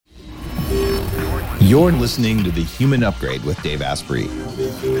You're listening to The Human Upgrade with Dave Asprey,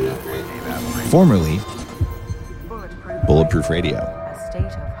 formerly Bulletproof Radio. A state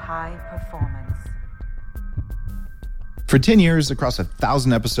of high performance. For 10 years, across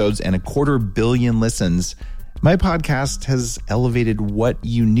 1,000 episodes and 250 million listens, my podcast has elevated what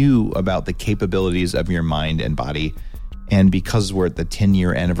you knew about the capabilities of your mind and body. And because we're at the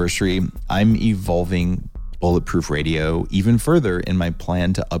 10-year anniversary, I'm evolving Bulletproof Radio even further in my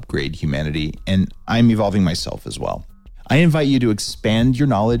plan to upgrade humanity, and I'm evolving myself as well. I invite you to expand your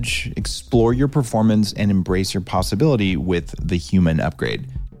knowledge, explore your performance, and embrace your possibility with The Human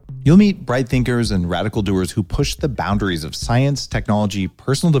Upgrade. You'll meet bright thinkers and radical doers who push the boundaries of science, technology,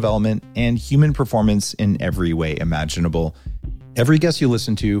 personal development, and human performance in every way imaginable. Every guest you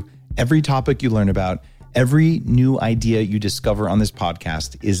listen to, every topic you learn about, every new idea you discover on this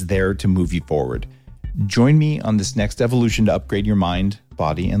podcast is there to move you forward. Join me on this next evolution to upgrade your mind,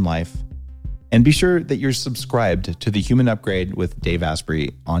 body, and life. And be sure that you're subscribed to The Human Upgrade with Dave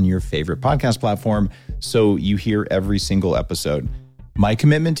Asprey on your favorite podcast platform so you hear every single episode. My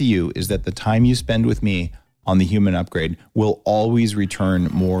commitment to you is that the time you spend with me on The Human Upgrade will always return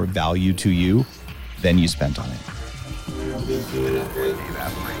more value to you than you spent on it.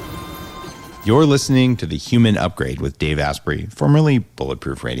 You're listening to The Human Upgrade with Dave Asprey, formerly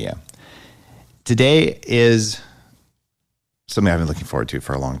Bulletproof Radio. Today is something I've been looking forward to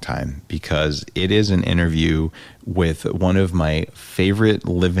for a long time because it is an interview with one of my favorite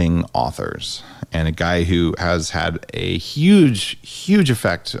living authors and a guy who has had a huge, huge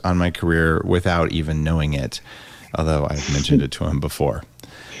effect on my career without even knowing it, although I've mentioned it to him before.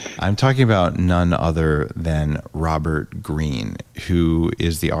 I'm talking about none other than Robert Greene, who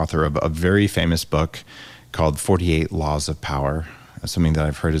is the author of a very famous book called 48 Laws of Power, something that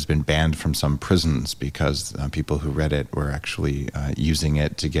I've heard has been banned from some prisons because people who read it were actually using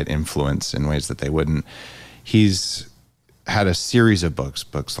it to get influence in ways that they wouldn't. He's had a series of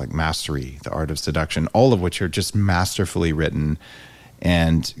books like Mastery, The Art of Seduction, all of which are just masterfully written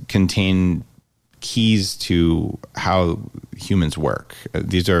and contain keys to how humans work.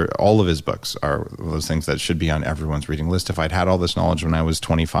 These are all of his books are those things that should be on everyone's reading list. If I'd had all this knowledge when I was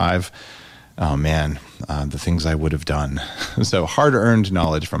 25, oh man, the things I would have done. So hard-earned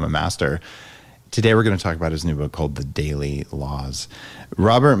knowledge from a master. Today we're going to talk about his new book called The Daily Laws.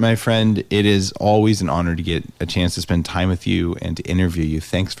 Robert, my friend, it is always an honor to get a chance to spend time with you and to interview you.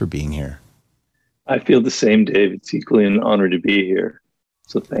 Thanks for being here. I feel the same, Dave. It's equally an honor to be here.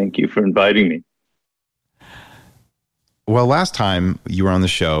 So thank you for inviting me. Well, last time you were on the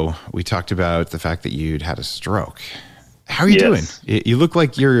show, we talked about the fact that you'd had a stroke. How are you doing? You look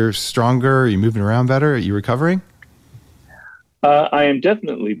like you're stronger. Are you moving around better? Are you recovering? I am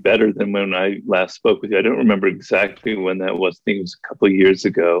definitely better than when I last spoke with you. I don't remember exactly when that was. I think it was a couple of years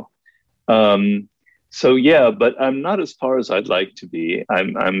ago. So yeah, but I'm not as far as I'd like to be.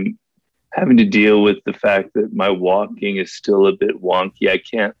 I'm having to deal with the fact that my walking is still a bit wonky. I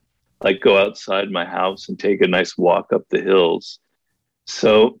can't go outside my house and take a nice walk up the hills.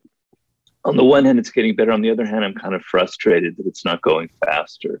 So on the one hand, it's getting better. On the other hand, I'm kind of frustrated that it's not going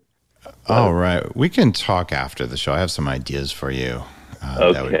faster. All right. We can talk after the show. I have some ideas for you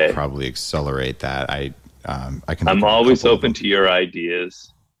that would probably accelerate that. I'm always open to your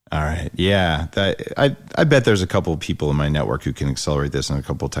ideas. All right. Yeah. I bet there's a couple of people in my network who can accelerate this and a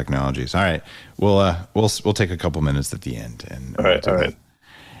couple of technologies. All right. We'll take a couple minutes at the end. And all right.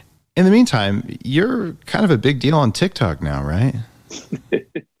 In the meantime, you're kind of a big deal on TikTok now, right?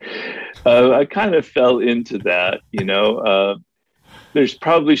 I kind of fell into that, There's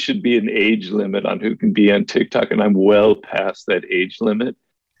probably should be an age limit on who can be on TikTok, and I'm well past that age limit.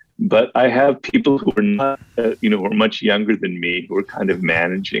 But I have people who are not, who are much younger than me, who are kind of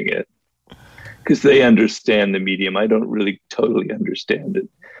managing it because they understand the medium. I don't really totally understand it.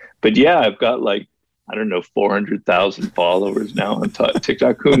 But yeah, I've got 400,000 followers now on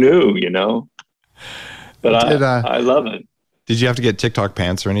TikTok. Who knew, But I love it. Did you have to get TikTok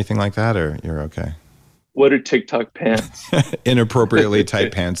pants or anything like that, or you're okay? What are TikTok pants? Inappropriately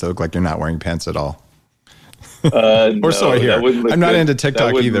tight pants that look like you're not wearing pants at all. No, sorry, here. I'm not into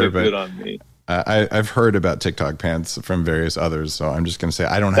TikTok either, but good on me. I've heard about TikTok pants from various others, so I'm just going to say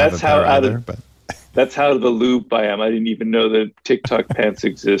I don't have a pair either. But that's how the loop I am. I didn't even know that TikTok pants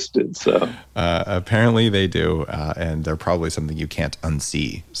existed. So apparently they do, and they're probably something you can't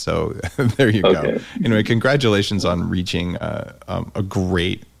unsee. So there you go. Anyway, congratulations on reaching a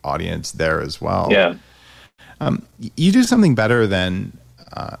great audience there as well. Yeah. You do something better than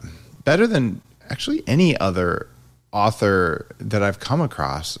actually any other author that I've come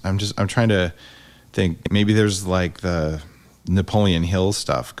across. I'm trying to think. Maybe there's Napoleon Hill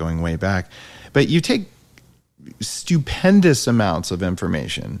stuff going way back. But you take stupendous amounts of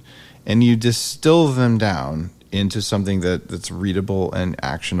information and you distill them down into something that's readable and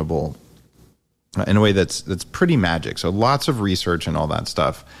actionable in a way that's pretty magic. So lots of research and all that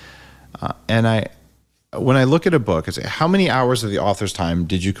stuff. And when I look at a book, I say, how many hours of the author's time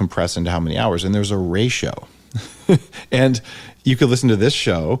did you compress into how many hours? And there's a ratio. And you could listen to this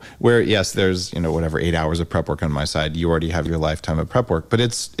show where, yes, there's, 8 hours of prep work on my side. You already have your lifetime of prep work, but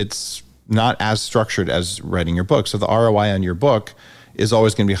it's not as structured as writing your book. So the ROI on your book is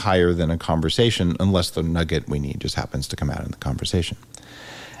always going to be higher than a conversation, unless the nugget we need just happens to come out in the conversation.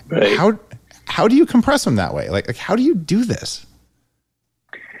 Right. How do you compress them that way? Like how do you do this?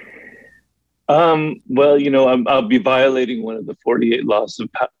 Well, I'll be violating one of the 48 laws of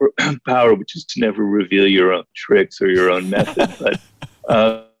power, which is to never reveal your own tricks or your own method.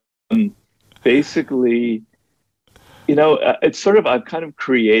 But basically, it's sort of, I've kind of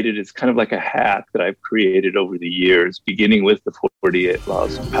created, it's kind of like a hack that I've created over the years, beginning with the 48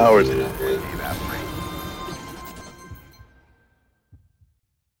 laws of power.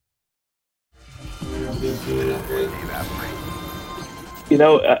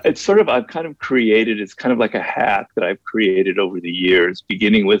 It's sort of, I've kind of created, it's kind of like a hack that I've created over the years,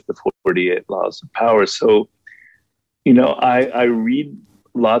 beginning with the 48 laws of power. So, I read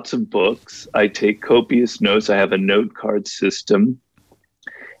lots of books. I take copious notes. I have a note card system.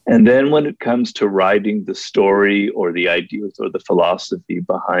 And then when it comes to writing the story or the ideas or the philosophy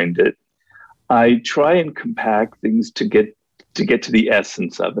behind it, I try and compact things to get to the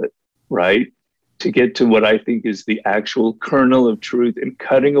essence of it, right? To get to what I think is the actual kernel of truth and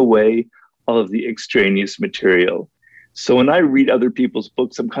cutting away all of the extraneous material. So when I read other people's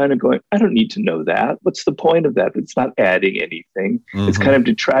books, I'm kind of going, I don't need to know that. What's the point of that? It's not adding anything. Mm-hmm. It's kind of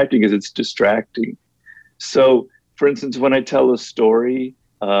detracting as it's distracting. So, for instance, when I tell a story,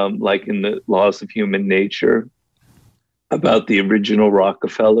 like in the Laws of Human Nature, about the original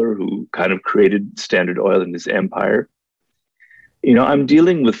Rockefeller who kind of created Standard Oil in his empire, I'm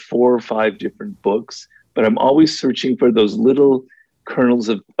dealing with 4 or 5 different books, but I'm always searching for those little kernels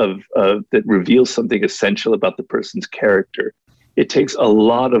of that reveal something essential about the person's character. It takes a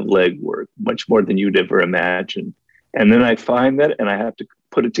lot of legwork, much more than you'd ever imagine. And then I find that and I have to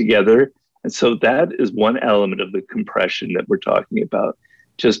put it together. And so that is one element of the compression that we're talking about,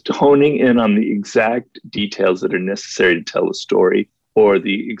 just honing in on the exact details that are necessary to tell a story or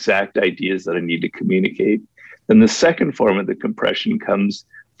the exact ideas that I need to communicate. Then the second form of the compression comes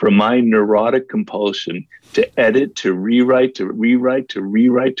from my neurotic compulsion to edit, to rewrite, to rewrite, to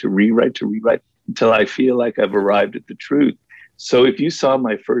rewrite, to rewrite, to rewrite, until I feel like I've arrived at the truth. So if you saw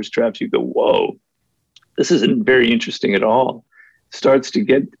my first draft, you go, whoa, this isn't very interesting at all. Starts to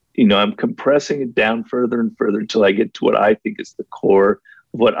get, I'm compressing it down further and further until I get to what I think is the core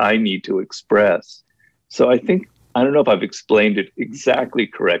of what I need to express. So I don't know if I've explained it exactly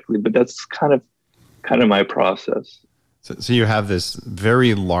correctly, but that's kind of my process. So you have this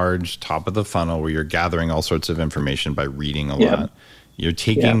very large top of the funnel where you're gathering all sorts of information by reading a lot. You're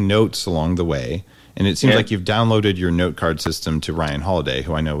taking notes along the way. And it seems like you've downloaded your note card system to Ryan Holiday,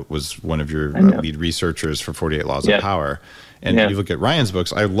 who I know was one of your lead researchers for 48 Laws of Power. And you look at Ryan's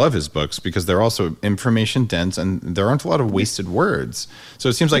books, I love his books because they're also information dense and there aren't a lot of wasted words. So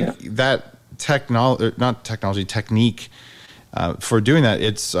it seems like that technique for doing that,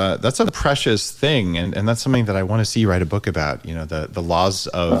 that's a precious thing, and that's something that I want to see you write a book about. The laws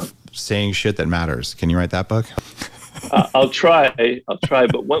of saying shit that matters. Can you write that book? I'll try.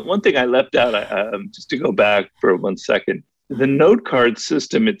 But one thing I left out, just to go back for 1 second, the note card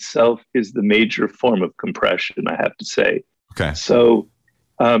system itself is the major form of compression, I have to say. Okay. So,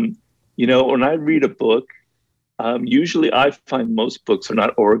 when I read a book, usually I find most books are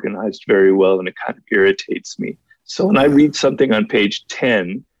not organized very well, and it kind of irritates me. So when I read something on page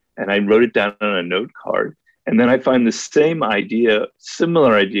 10 and I wrote it down on a note card, and then I find the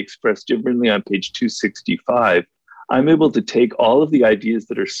similar idea expressed differently on page 265, I'm able to take all of the ideas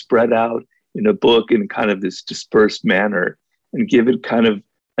that are spread out in a book in kind of this dispersed manner and give it kind of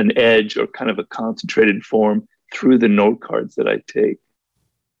an edge or kind of a concentrated form through the note cards that I take.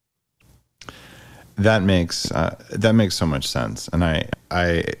 That makes so much sense. And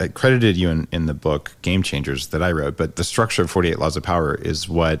I credited you in the book Game Changers that I wrote, but the structure of 48 Laws of Power is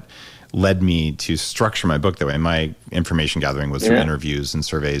what led me to structure my book that way. My information gathering was through interviews and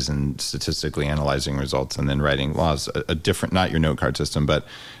surveys and statistically analyzing results and then writing laws, a different, not your note card system, but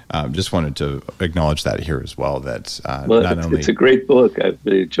just wanted to acknowledge that here as well. That it's a great book. I've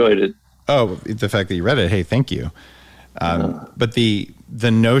really enjoyed it. Oh, the fact that you read it. Hey, thank you. But the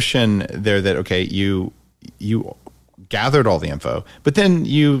notion there that, okay, you gathered all the info, but then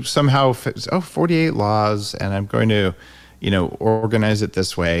you somehow, 48 laws, and I'm going to, organize it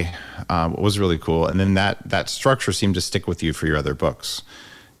this way. Was really cool. And then that structure seemed to stick with you for your other books.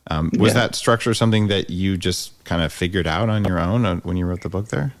 Was that structure something that you just kind of figured out on your own when you wrote the book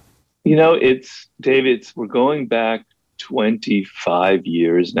there? We're going back 25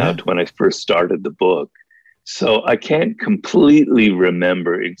 years now to when I first started the book. So I can't completely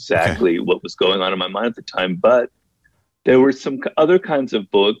remember exactly what was going on in my mind at the time, but there were some other kinds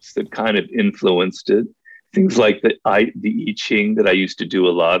of books that kind of influenced it. Things like the I Ching that I used to do a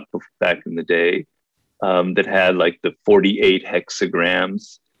lot back in the day, that had like the 48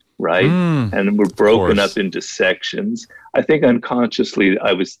 hexagrams, right? And were broken up into sections. I think unconsciously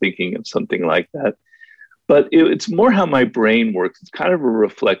I was thinking of something like that. But it's more how my brain works. It's kind of a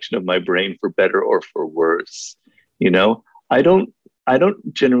reflection of my brain, for better or for worse. I don't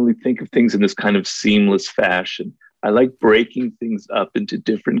generally think of things in this kind of seamless fashion. I like breaking things up into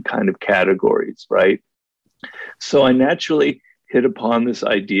different kind of categories, right? So I naturally hit upon this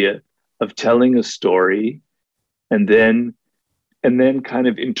idea of telling a story and then kind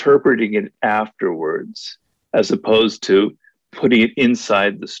of interpreting it afterwards, as opposed to putting it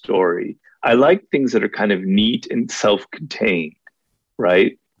inside the story. I like things that are kind of neat and self-contained,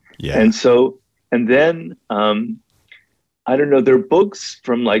 right? Yeah. And then, I don't know, there are books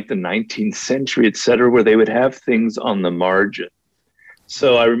from like the 19th century, et cetera, where they would have things on the margin.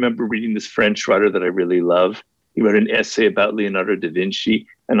 So I remember reading this French writer that I really love. He wrote an essay about Leonardo da Vinci,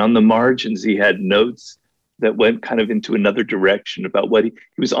 and on the margins, he had notes that went kind of into another direction about what he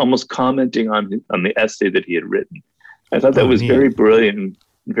was almost commenting on the essay that he had written. I thought that was very brilliant,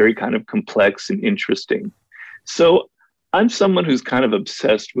 very kind of complex and interesting. So I'm someone who's kind of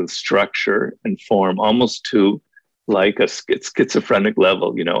obsessed with structure and form, almost to like a schizophrenic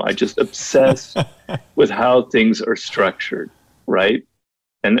level. I just obsess with how things are structured, right?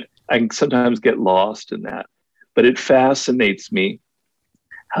 And I can sometimes get lost in that. But it fascinates me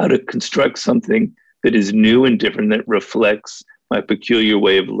how to construct something that is new and different, that reflects my peculiar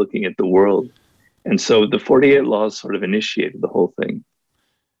way of looking at the world. And so the 48 Laws sort of initiated the whole thing.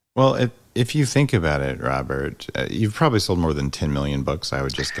 Well, if you think about it, Robert, you've probably sold more than 10 million books, I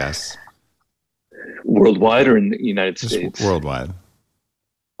would just guess. Worldwide or in the United States? Worldwide.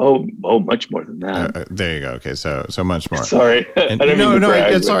 Oh, much more than that. There you go. Okay, so much more. Sorry,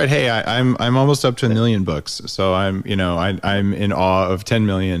 it's all right. Hey, I'm almost up to 1 million books, so I'm in awe of 10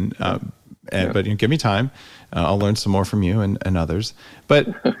 million. But give me time. I'll learn some more from you and others. But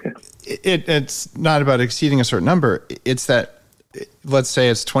it's not about exceeding a certain number. It's that, let's say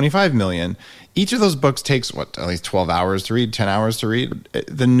it's 25 million. Each of those books takes, at least 12 hours to read, 10 hours to read.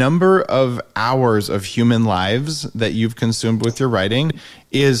 The number of hours of human lives that you've consumed with your writing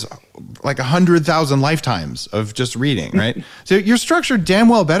is like 100,000 lifetimes of just reading, right? So your structure damn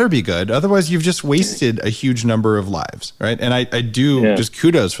well better be good. Otherwise, you've just wasted a huge number of lives, right? And I do just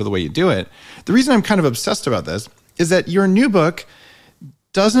kudos for the way you do it. The reason I'm kind of obsessed about this is that your new book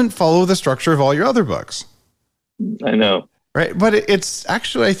doesn't follow the structure of all your other books. I know. Right. But it's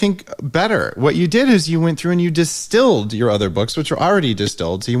actually, I think, better. What you did is you went through and you distilled your other books, which are already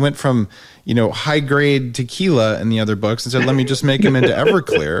distilled. So you went from, high grade tequila in the other books and said, let me just make them into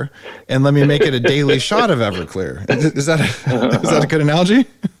Everclear and let me make it a daily shot of Everclear. Is that a good analogy?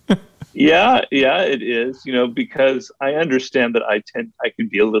 Yeah, it is, because I understand that I can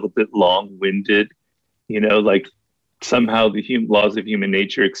be a little bit long-winded, like somehow the laws of human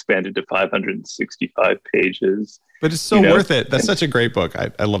nature expanded to 565 pages. But it's so worth it. That's such a great book.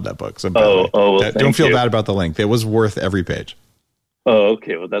 I love that book. So don't feel bad about the length. It was worth every page. Oh,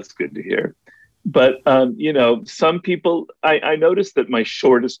 okay. Well, that's good to hear. But, some people, I noticed that my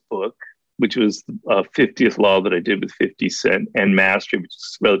shortest book, which was 50th Law that I did with 50 Cent, and Mastery, which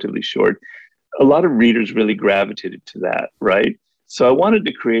is relatively short, a lot of readers really gravitated to that, right? So I wanted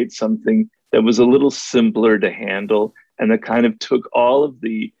to create something that was a little simpler to handle and that kind of took all of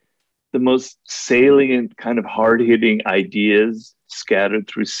the most salient, kind of hard-hitting ideas scattered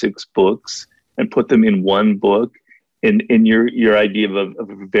through 6 books and put them in one book in your idea of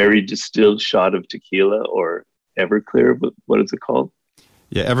a very distilled shot of tequila or Everclear. What is it called?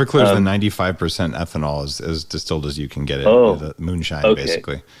 Yeah, Everclear is the 95% ethanol as distilled as you can get it. The moonshine,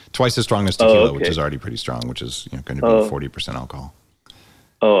 basically. Twice as strong as tequila, which is already pretty strong, which is going to be 40% alcohol.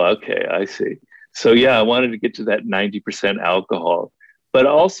 Oh, okay. I see. So, I wanted to get to that 90% alcohol. But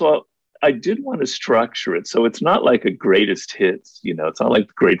also, I did want to structure it. So it's not like a greatest hits, it's not like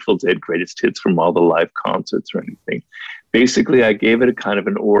the Grateful Dead greatest hits from all the live concerts or anything. Basically, I gave it a kind of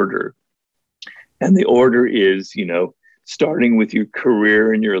an order. And the order is, starting with your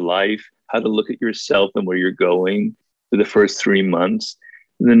career and your life, how to look at yourself and where you're going, for the first 3 months.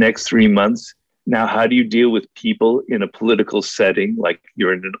 In the next 3 months, now how do you deal with people in a political setting, like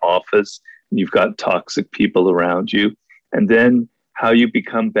you're in an office and you've got toxic people around you? And then how you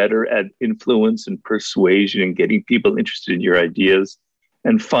become better at influence and persuasion and getting people interested in your ideas.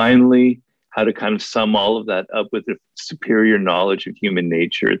 And finally, how to kind of sum all of that up with a superior knowledge of human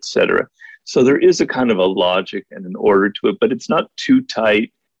nature, et cetera. So there is a kind of a logic and an order to it, but it's not too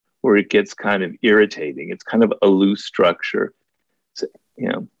tight where it gets kind of irritating. It's kind of a loose structure. So, you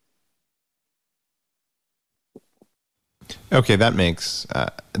know. Okay, that makes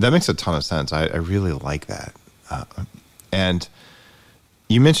a ton of sense. I really like that. And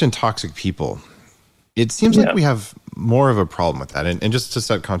you mentioned toxic people. It seems like we have more of a problem with that. And just to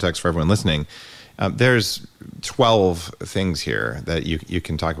set context for everyone listening, there's 12 things here that you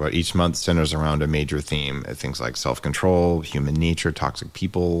can talk about. Each month centers around a major theme. Things like self-control, human nature, toxic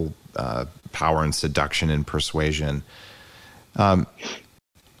people, power and seduction and persuasion.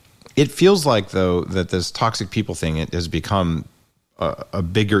 It feels like, though, that this toxic people thing has become a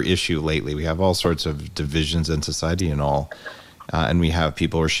bigger issue lately. We have all sorts of divisions in society and all. And we have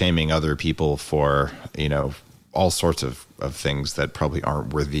people who are shaming other people for, all sorts of things that probably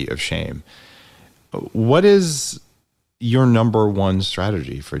aren't worthy of shame. What is your number one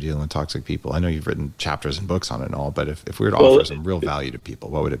strategy for dealing with toxic people? I know you've written chapters and books on it and all, but if we were to offer some real value to people,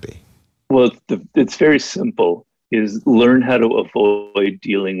 what would it be? Well, it's very simple, is learn how to avoid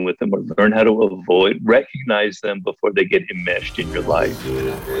dealing with them, or learn how to recognize them before they get enmeshed in your life.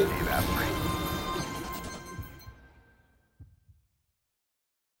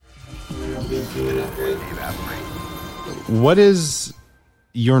 What is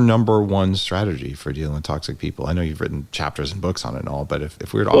your number one strategy for dealing with toxic people? I know you've written chapters and books on it and all, but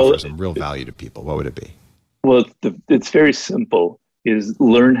if we were to offer some real value to people, what would it be? Well, it's very simple, is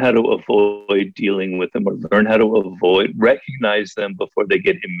learn how to avoid dealing with them, or learn how to recognize them before they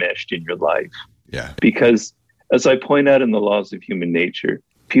get enmeshed in your life. Yeah. Because as I point out in the laws of human nature,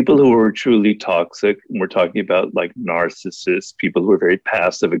 people who are truly toxic, and we're talking about like narcissists, people who are very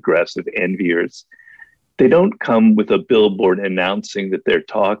passive, aggressive, enviers, they don't come with a billboard announcing that they're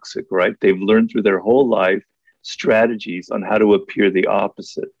toxic, right? They've learned through their whole life strategies on how to appear the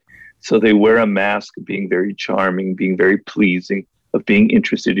opposite. So they wear a mask of being very charming, being very pleasing, of being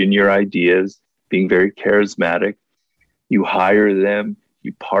interested in your ideas, being very charismatic. You hire them,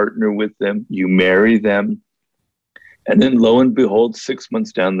 you partner with them, you marry them. And then lo and behold, 6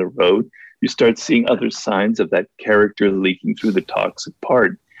 months down the road, you start seeing other signs of that character leaking through the toxic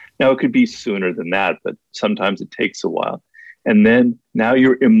part. Now, it could be sooner than that, but sometimes it takes a while. And then now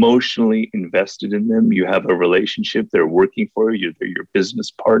you're emotionally invested in them. You have a relationship. They're working for you. They're your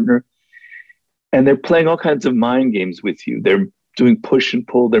business partner. And they're playing all kinds of mind games with you. They're doing push and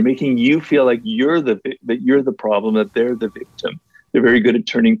pull. They're making you feel like you're the problem, that they're the victim. They're very good at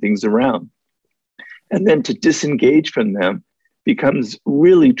turning things around. And then to disengage from them becomes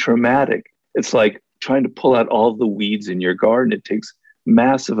really traumatic. It's like trying to pull out all the weeds in your garden. It takes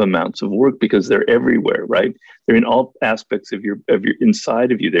massive amounts of work because they're everywhere, right? They're in all aspects of your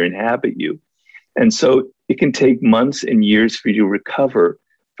inside of you. They inhabit you. And so it can take months and years for you to recover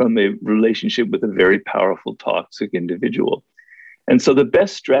from a relationship with a very powerful, toxic individual. And so the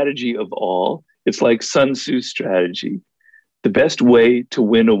best strategy of all, it's like Sun Tzu's strategy. The best way to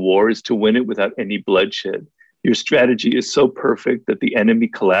win a war is to win it without any bloodshed. Your strategy is so perfect that the enemy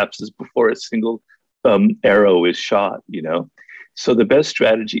collapses before a single arrow is shot, So the best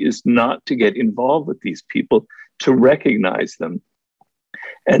strategy is not to get involved with these people, to recognize them.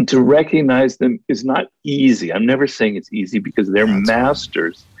 And to recognize them is not easy. I'm never saying it's easy, because they're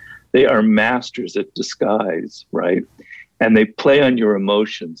masters. They are masters at disguise, right? And they play on your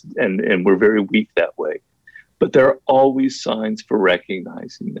emotions, and we're very weak that way. But there are always signs for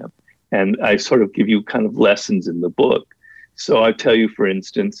recognizing them. And I sort of give you kind of lessons in the book. So I tell you, for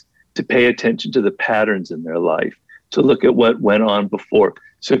instance, to pay attention to the patterns in their life, to look at what went on before.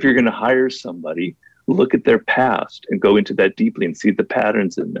 So if you're going to hire somebody, look at their past and go into that deeply and see the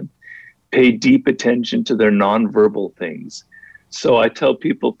patterns in them. Pay deep attention to their nonverbal things. So I tell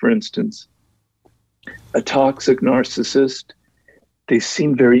people, for instance, a toxic narcissist, they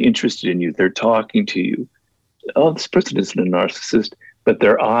seem very interested in you. They're talking to you. Oh, this person isn't a narcissist, but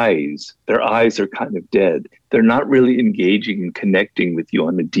their eyes are kind of dead. They're not really engaging and connecting with you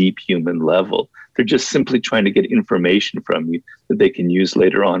on a deep human level. They're just simply trying to get information from you that they can use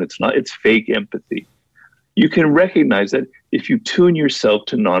later on. It's fake empathy. You can recognize that if you tune yourself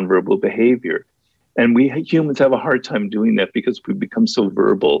to nonverbal behavior. And we humans have a hard time doing that because we become so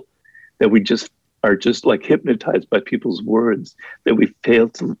verbal that we are just like hypnotized by people's words, that we fail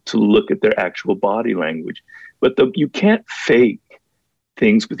to look at their actual body language. But you can't fake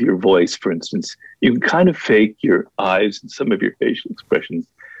things with your voice, for instance. You can kind of fake your eyes and some of your facial expressions,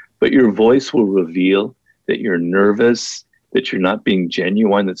 but your voice will reveal that you're nervous, that you're not being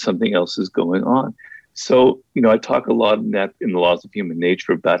genuine, that something else is going on. So, I talk a lot in the Laws of Human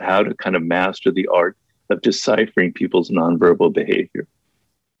Nature about how to kind of master the art of deciphering people's nonverbal behavior.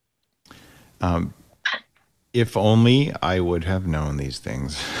 If only I would have known these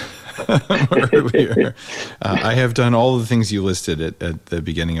things earlier. I have done all the things you listed at the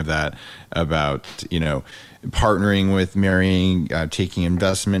beginning of that about, partnering with, marrying, taking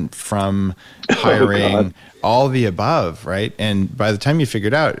investment from, hiring, all the above, right? And by the time you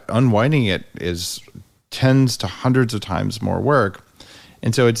figured out, unwinding it is tens to hundreds of times more work.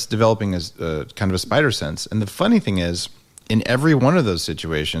 And so it's developing as kind of a spider sense. And the funny thing is, in every one of those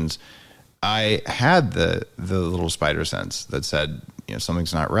situations, I had the little spider sense that said,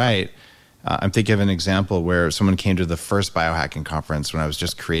 something's not right. I'm thinking of an example where someone came to the first biohacking conference when I was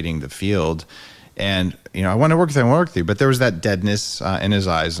just creating the field. And, I want to work with you, but there was that deadness in his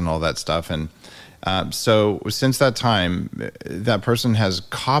eyes and all that stuff. And so since that time, that person has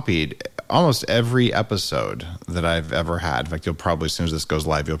copied almost every episode that I've ever had. In fact, you'll probably, as soon as this goes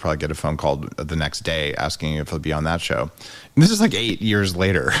live, you'll probably get a phone call the next day asking if he'll be on that show. And this is like 8 years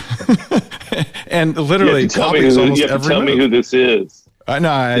later. And literally copies almost every tell me who this is.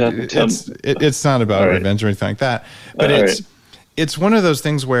 No, it's not about revenge or anything like that. But it's one of those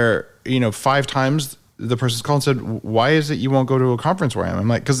things where, 5 times the person's called and said, why is it you won't go to a conference where I am? I'm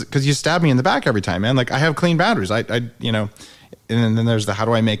like, because you stab me in the back every time, man. Like, I have clean boundaries. And then there's the how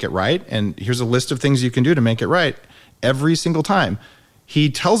do I make it right? And here's a list of things you can do to make it right. Every single time he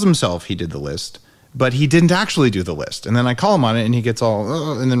tells himself he did the list, but he didn't actually do the list. And then I call him on it and he gets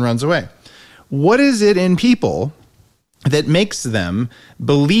all, and then runs away. What is it in people that makes them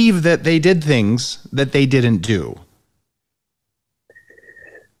believe that they did things that they didn't do?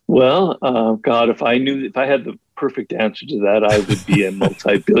 Well, God, if I had the perfect answer to that, I would be a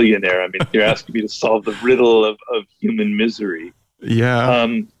multi-billionaire. I mean, you're asking me to solve the riddle of human misery. Yeah.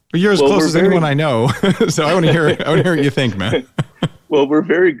 But you're as close as anyone I know. So I want to hear what you think, man. Well, we're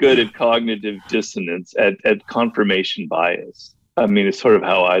very good at cognitive dissonance, at confirmation bias. I mean, it's sort of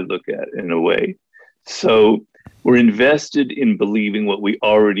how I look at it in a way. So we're invested in believing what we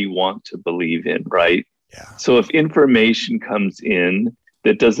already want to believe in, right? Yeah. So if information comes in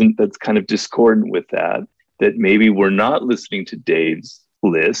that's kind of discordant with that maybe we're not listening to Dave's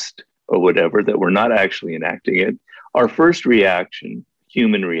list or whatever, that we're not actually enacting it, our first reaction,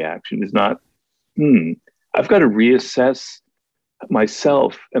 human reaction, is not, I've got to reassess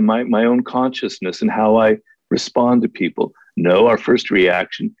myself and my own consciousness and how I respond to people. No, our first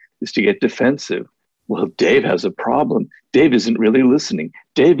reaction is to get defensive. Well, Dave has a problem. Dave isn't really listening.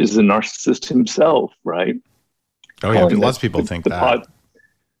 Dave is a narcissist himself, right? Oh, yeah. Lots of people think that.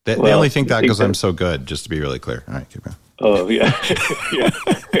 They only think that because I'm so good, just to be really clear. All right, keep going. Oh, yeah.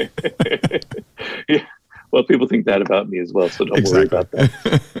 Yeah. Well, people think that about me as well, so don't worry about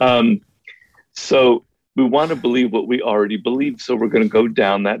that. So we want to believe what we already believe, so we're going to go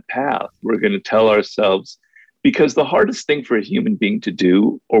down that path. We're going to tell ourselves, because the hardest thing for a human being to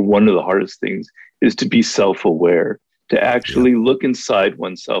do, or one of the hardest things, is to be self-aware, to actually look inside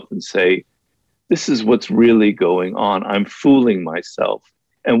oneself and say, this is what's really going on. I'm fooling myself.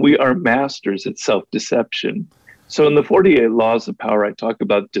 And we are masters at self-deception. So in the 48 Laws of Power, I talk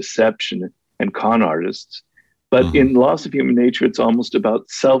about deception and con artists. But in Laws of Human Nature, it's almost about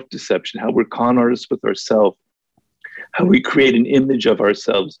self-deception, how we're con artists with ourselves, how we create an image of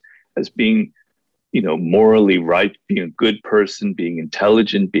ourselves as being, morally right, being a good person, being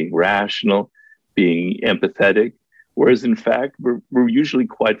intelligent, being rational, being empathetic. Whereas in fact, we're usually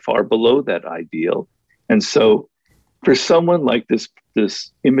quite far below that ideal. And so for someone like this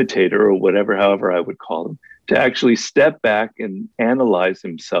imitator, or whatever, however I would call him, to actually step back and analyze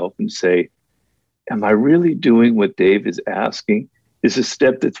himself and say, am I really doing what Dave is asking, is a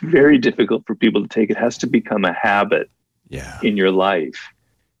step that's very difficult for people to take. It has to become a habit in your life,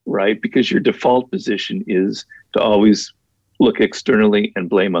 right? Because your default position is to always look externally and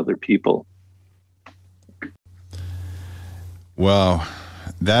blame other people. Well,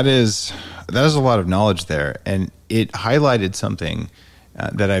 that is a lot of knowledge there. And it highlighted something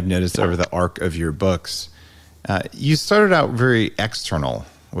that I've noticed over the arc of your books. You started out very external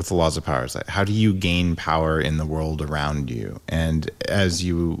with the Laws of Power. Like, how do you gain power in the world around you? And as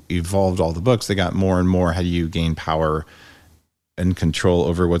you evolved all the books, they got more and more, how do you gain power and control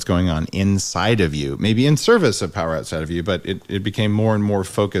over what's going on inside of you, maybe in service of power outside of you, but it became more and more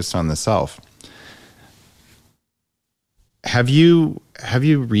focused on the self. Have you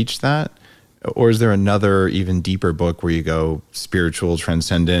reached that? Or is there another even deeper book where you go spiritual,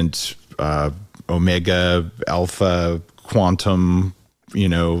 transcendent, omega, alpha, quantum,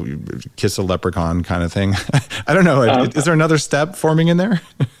 kiss a leprechaun kind of thing? I don't know. Is there another step forming in there?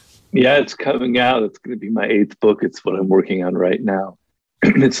 Yeah, it's coming out. It's going to be my 8th book. It's what I'm working on right now.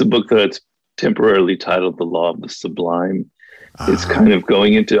 It's a book that's temporarily titled The Law of the Sublime. It's kind of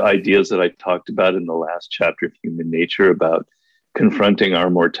going into ideas that I talked about in the last chapter of Human Nature about confronting our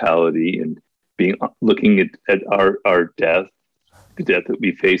mortality and looking at our death, the death that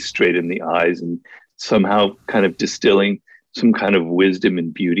we face straight in the eyes, and somehow kind of distilling some kind of wisdom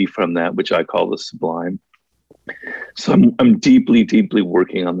and beauty from that, which I call the sublime. So I'm deeply, deeply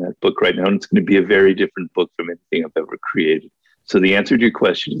working on that book right now, and it's going to be a very different book from anything I've ever created. So the answer to your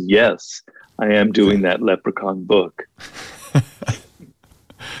question is yes, I am doing that leprechaun book.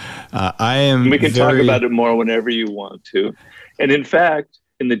 I am. We can talk about it more whenever you want to. And in fact,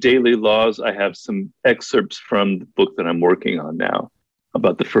 in the Daily Laws, I have some excerpts from the book that I'm working on now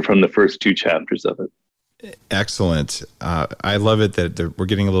from the first 2 chapters of it. Excellent. I love it that we're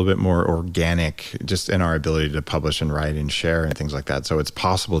getting a little bit more organic just in our ability to publish and write and share and things like that. So it's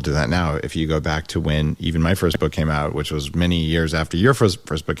possible to do that now. If you go back to when even my first book came out, which was many years after your first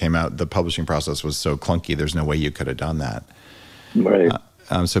book came out, the publishing process was so clunky. There's no way you could have done that. Right.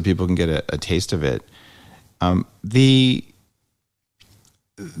 So people can get a taste of it.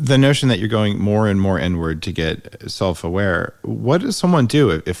 The notion that you're going more and more inward to get self-aware, what does someone do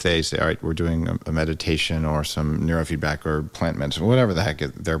if they say, all right, we're doing a meditation or some neurofeedback or plant medicine, whatever the heck,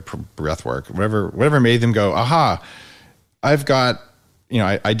 their breath work, whatever made them go, aha, I've got,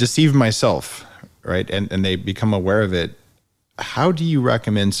 I deceive myself, right? And they become aware of it. How do you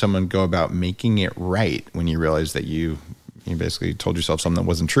recommend someone go about making it right when you realize that you basically told yourself something that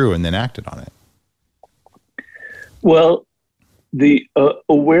wasn't true and then acted on it? Well, the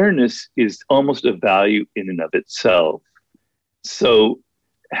awareness is almost a value in and of itself. So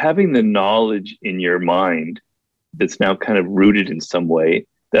having the knowledge in your mind that's now kind of rooted in some way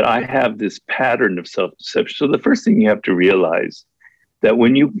that I have this pattern of self-deception. So the first thing you have to realize that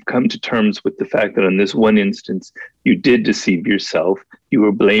when you come to terms with the fact that in this one instance, you did deceive yourself, you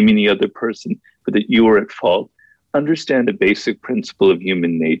were blaming the other person, but that you were at fault, understand a basic principle of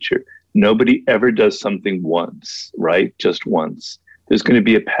human nature. Nobody ever does something once, right? Just once. There's going to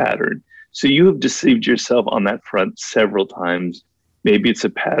be a pattern. So you have deceived yourself on that front several times. Maybe it's a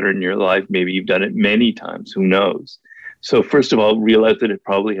pattern in your life. Maybe you've done it many times. Who knows? So first of all, realize that it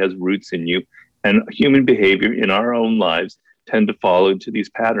probably has roots in you. And human behavior in our own lives tend to fall into these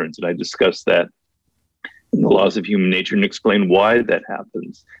patterns. And I discussed that in the laws of human nature and explain why that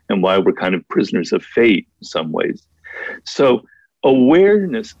happens and why we're kind of prisoners of fate in some ways. So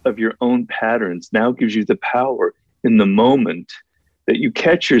awareness of your own patterns now gives you the power in the moment that you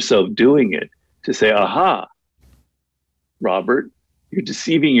catch yourself doing it to say, aha, Robert, you're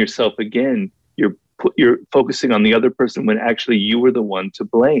deceiving yourself again. You're focusing on the other person when actually you were the one to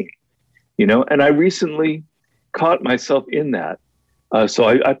blame, And I recently caught myself in that. So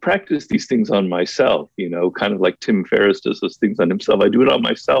I practice these things on myself, kind of like Tim Ferriss does those things on himself. I do it on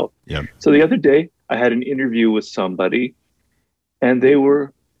myself. Yeah. So the other day I had an interview with somebody, and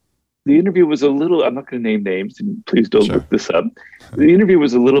the interview was a little, I'm not going to name names, and please don't look this up. The interview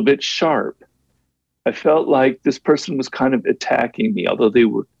was a little bit sharp. I felt like this person was kind of attacking me, although they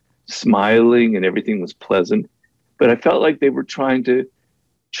were smiling and everything was pleasant. But I felt like they were trying to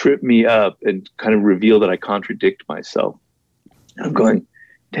trip me up and kind of reveal that I contradict myself. And I'm going,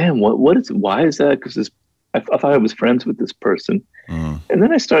 damn, why is that? Because I thought I was friends with this person. And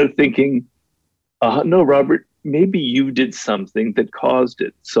then I started thinking, no, Robert, maybe you did something that caused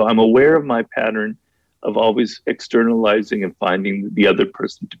it. So I'm aware of my pattern of always externalizing and finding the other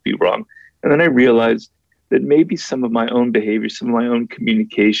person to be wrong. And then I realized that maybe some of my own behavior, some of my own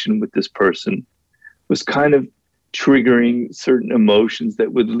communication with this person was kind of triggering certain emotions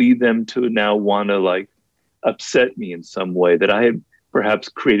that would lead them to now want to upset me in some way, that I had perhaps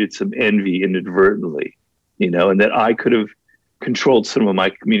created some envy inadvertently, and that I could have controlled some of my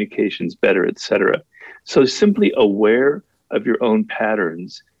communications better, etc. So simply aware of your own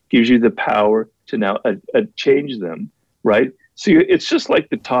patterns gives you the power to now change them, right? So it's just like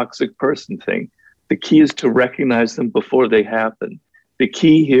the toxic person thing. The key is to recognize them before they happen. The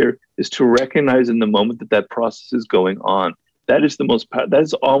key here is to recognize in the moment that process is going on. That is that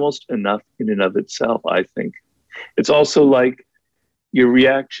is almost enough in and of itself, I think. It's also like your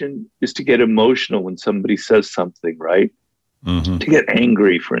reaction is to get emotional when somebody says something, right? Mm-hmm. To get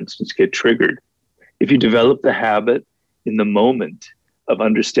angry, for instance, get triggered. If you develop the habit in the moment of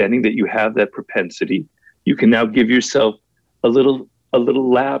understanding that you have that propensity, you can now give yourself a little a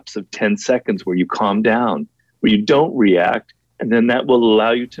little lapse of 10 seconds where you calm down, where you don't react, and then that will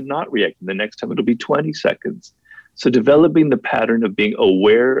allow you to not react. And the next time it'll be 20 seconds. So developing the pattern of being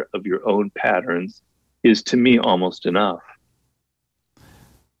aware of your own patterns is, to me, almost enough.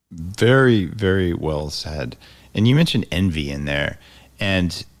 Very, very well said. And you mentioned envy in there.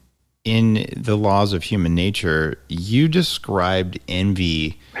 And in the laws of human nature, you described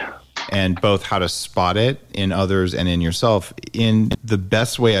envy and both how to spot it in others and in yourself in the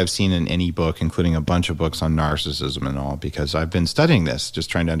best way I've seen in any book, including a bunch of books on narcissism and all, because I've been studying this, just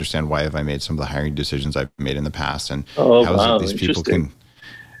trying to understand why have I made some of the hiring decisions I've made in the past, and how is it these people can,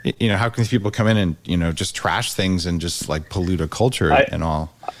 how can these people come in and, just trash things and just like pollute a culture and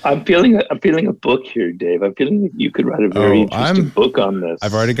all. I'm feeling a book here, Dave. I'm feeling that you could write a very interesting book on this.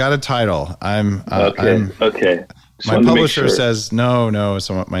 I've already got a title. Okay. My publisher says no.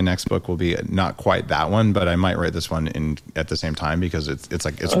 So my next book will be not quite that one, but I might write this one at the same time because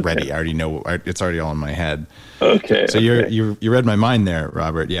it's ready. I already know it's already all in my head. Okay. So you read my mind there,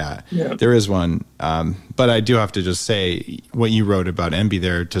 Robert. Yeah. There is one, but I do have to just say what you wrote about envy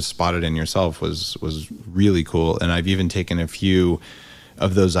there, to spot it in yourself, was really cool, and I've even taken a few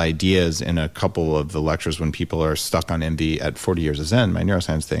of those ideas in a couple of the lectures when people are stuck on envy at 40 Years of Zen, my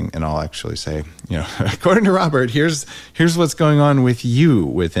neuroscience thing, and I'll actually say, according to Robert, here's what's going on with you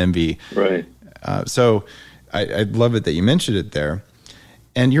with envy. Right. So I love it that you mentioned it there.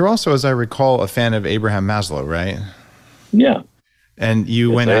 And you're also, as I recall, a fan of Abraham Maslow, right? Yeah. And you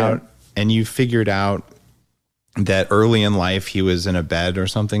went out and you figured out that early in life he was in a bed or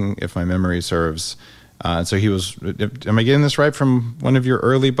something, if my memory serves. So he was. Am I getting this right from one of your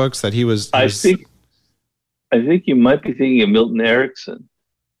early books that he was? I think you might be thinking of Milton Erickson.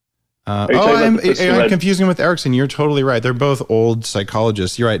 I'm confusing him with Erickson. You're totally right. They're both old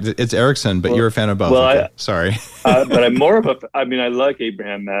psychologists. You're right. It's Erickson, but you're a fan of both. Well, sorry. But I'm more of a. I mean, I like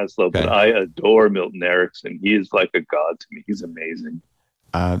Abraham Maslow, but I adore Milton Erickson. He is like a god to me. He's amazing.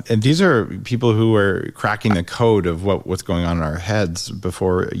 And these are people who were cracking the code of what's going on in our heads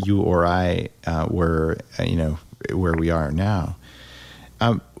before you or I were, where we are now.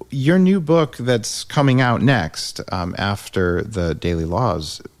 Your new book that's coming out next after the Daily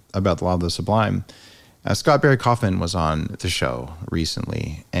Laws, about the law of the sublime, Scott Barry Kaufman was on the show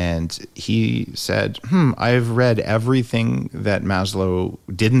recently, and he said, I've read everything that Maslow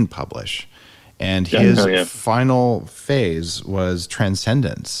didn't publish. And his final phase was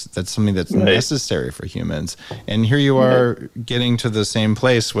transcendence. That's something that's necessary for humans. And here you are getting to the same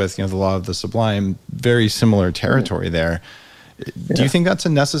place with the law of the sublime, very similar territory there. Do you think that's a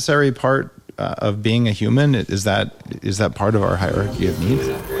necessary part of being a human? Is that part of our hierarchy of needs?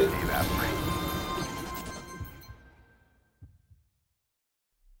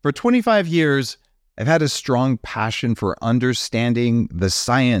 For 25 years, I've had a strong passion for understanding the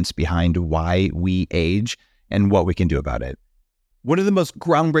science behind why we age and what we can do about it. One of the most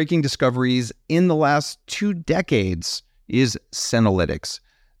groundbreaking discoveries in the last 2 decades is senolytics.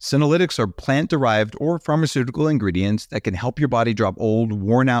 Senolytics are plant-derived or pharmaceutical ingredients that can help your body drop old,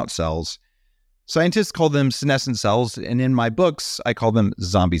 worn-out cells. Scientists call them senescent cells, and in my books, I call them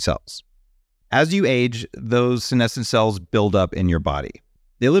zombie cells. As you age, those senescent cells build up in your body.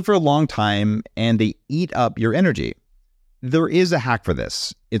 They live for a long time, and they eat up your energy. There is a hack for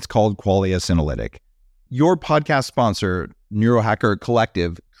this. It's called Qualia Senolytic. Your podcast sponsor, Neurohacker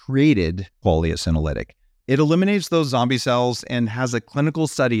Collective, created Qualia Senolytic. It eliminates those zombie cells and has a clinical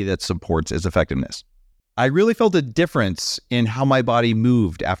study that supports its effectiveness. I really felt a difference in how my body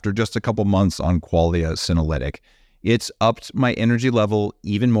moved after just a couple months on Qualia Senolytic. It's upped my energy level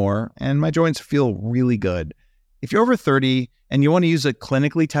even more, and my joints feel really good. If you're over 30 and you want to use a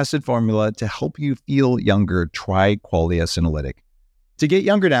clinically tested formula to help you feel younger, try Qualia Senolytic. To get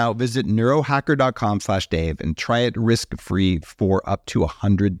younger now, visit neurohacker.com/Dave and try it risk-free for up to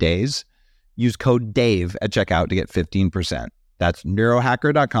 100 days. Use code DAVE at checkout to get 15%. That's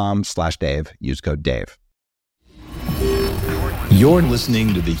neurohacker.com/Dave. Use code DAVE. You're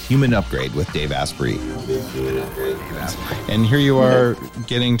listening to The Human Upgrade with Dave Asprey. And here you are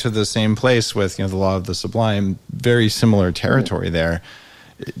getting to the same place with the law of the sublime, very similar territory there.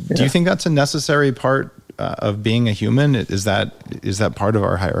 Do you think that's a necessary part of being a human? Is that part of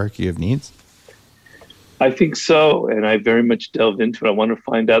our hierarchy of needs? I think so, and I very much delved into it. I want to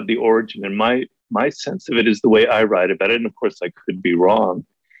find out the origin, and my sense of it is the way I write about it, and of course I could be wrong,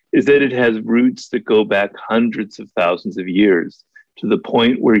 is that it has roots that go back hundreds of thousands of years to the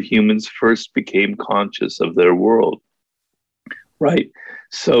point where humans first became conscious of their world, right?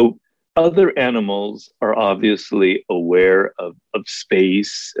 So other animals are obviously aware of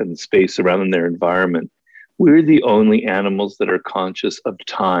space and space around their environment. we're the only animals that are conscious of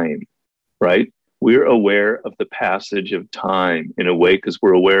time, right? We're aware of the passage of time in a way because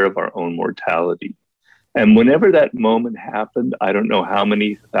we're aware of our own mortality. And whenever that moment happened, I don't know how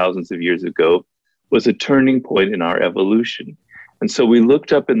many thousands of years ago, was a turning point in our evolution. And so we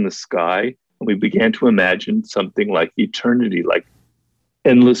looked up in the sky and we began to imagine something like eternity, like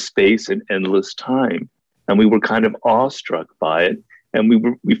endless space and endless time. And we were kind of awestruck by it. And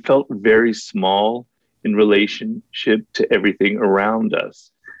we felt very small in relationship to everything around us.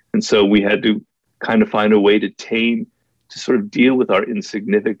 And so we had to kind of find a way to sort of deal with our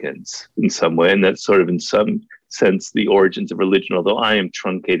insignificance in some way. And that's sort of in some sense the origins of religion, although I am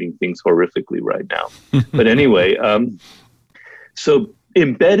truncating things horrifically right now. But anyway, so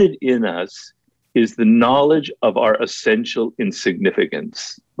embedded in us is the knowledge of our essential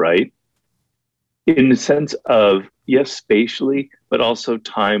insignificance, right? In the sense of, yes, spatially, but also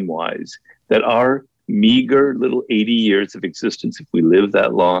time-wise, that our meager little 80 years of existence, if we live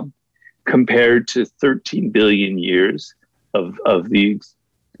that long, compared to 13 billion years of the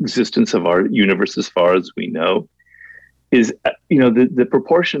existence of our universe as far as we know, is, the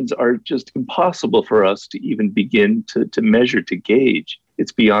proportions are just impossible for us to even begin to measure, to gauge.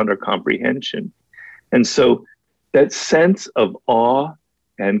 It's beyond our comprehension. And so that sense of awe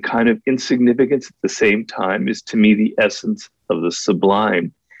and kind of insignificance at the same time is, to me, the essence of the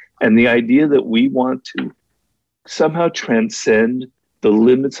sublime. And the idea that we want to somehow transcend the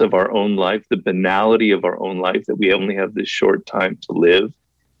limits of our own life, the banality of our own life, that we only have this short time to live,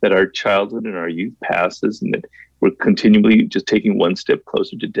 that our childhood and our youth passes, and that we're continually just taking one step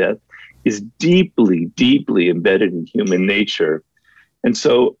closer to death, is deeply, deeply embedded in human nature. And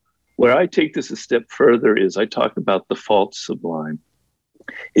so where I take this a step further is I talk about the false sublime.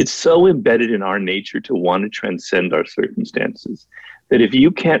 It's so embedded in our nature to want to transcend our circumstances that if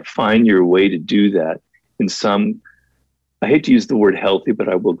you can't find your way to do that in some, I hate to use the word healthy, but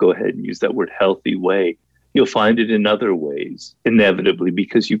I will go ahead and use that word healthy way, you'll find it in other ways, inevitably,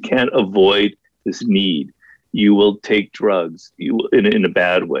 because you can't avoid this need. You will take drugs in a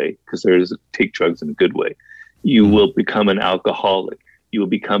bad way, because take drugs in a good way. You will become an alcoholic. You will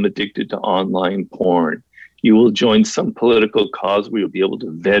become addicted to online porn. You will join some political cause where you'll be able to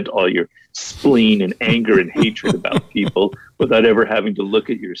vent all your spleen and anger and hatred about people without ever having to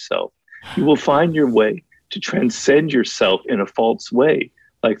look at yourself. You will find your way to transcend yourself in a false way,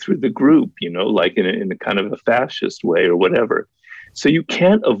 like through the group, like in a kind of a fascist way or whatever. So you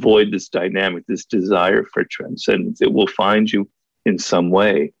can't avoid this dynamic, this desire for transcendence. It will find you in some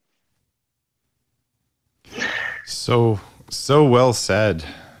way. So well said.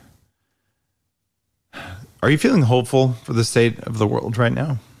 Are you feeling hopeful for the state of the world right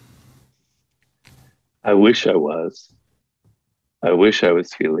now? I wish I was. I wish I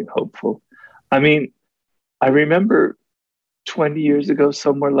was feeling hopeful. I mean, I remember 20 years ago,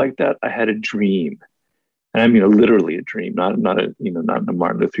 somewhere like that, I had a dream. And I mean, literally a dream, not in a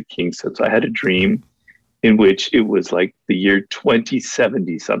Martin Luther King sense. I had a dream in which it was like the year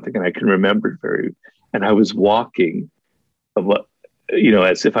 2070 something, and I can remember it and I was walking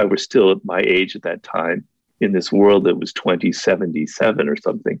as if I were still at my age at that time in this world that was 2077 or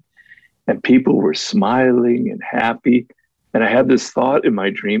something. And people were smiling and happy. And I had this thought in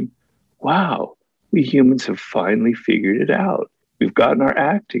my dream, wow, we humans have finally figured it out. We've gotten our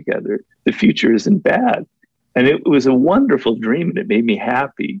act together. The future isn't bad. And it was a wonderful dream, and it made me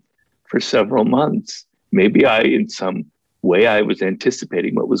happy for several months. Maybe in some way, I was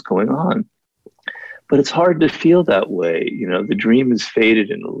anticipating what was going on. But it's hard to feel that way. The dream is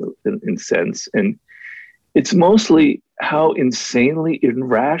faded in sense. And it's mostly how insanely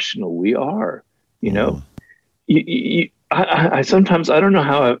irrational we are. I sometimes, I don't know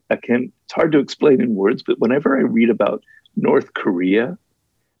how I can, it's hard to explain in words, but whenever I read about North Korea,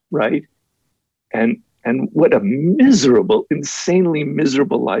 right? And what a miserable, insanely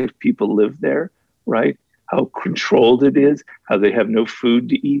miserable life people live there, right? How controlled it is, how they have no food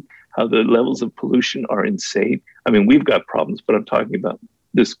to eat, how the levels of pollution are insane. I mean, we've got problems, but I'm talking about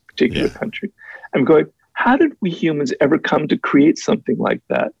this particular country. I'm going, how did we humans ever come to create something like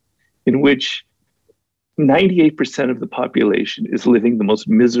that in which 98% of the population is living the most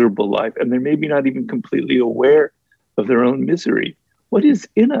miserable life, and they're maybe not even completely aware of their own misery? What is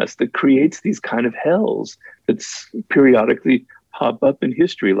in us that creates these kind of hells that periodically pop up in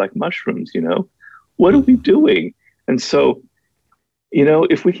history like mushrooms, What are we doing? And so,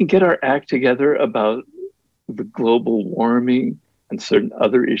 if we can get our act together about the global warming and certain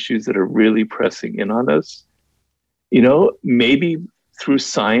other issues that are really pressing in on us, maybe through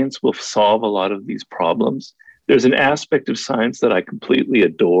science we'll solve a lot of these problems. There's an aspect of science that I completely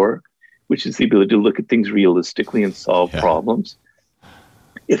adore, which is the ability to look at things realistically and solve problems.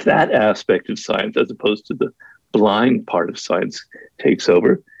 If that aspect of science, as opposed to the blind part of science, takes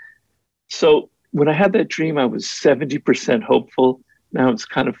over. So when I had that dream, I was 70% hopeful. Now it's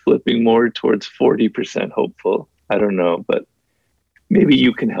kind of flipping more towards 40% hopeful. I don't know, but maybe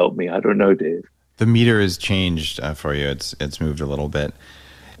you can help me. I don't know, Dave. The meter has changed for you. It's moved a little bit.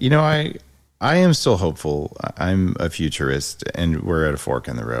 You know, I am still hopeful. I'm a futurist, and we're at a fork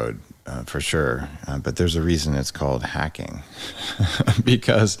in the road for sure. But there's a reason it's called hacking,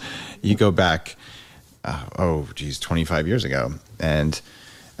 because you go back, 25 years ago, and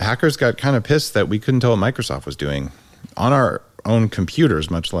hackers got kind of pissed that we couldn't tell what Microsoft was doing on our own computers,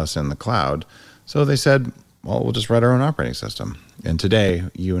 much less in the cloud. So they said, well, we'll just write our own operating system. And today,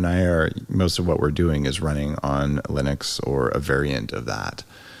 you and I most of what we're doing is running on Linux or a variant of that.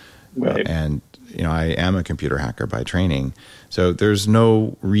 Right. And, you know, I am a computer hacker by training. So there's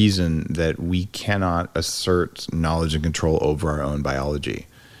no reason that we cannot assert knowledge and control over our own biology.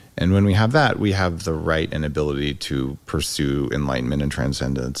 And when we have that, we have the right and ability to pursue enlightenment and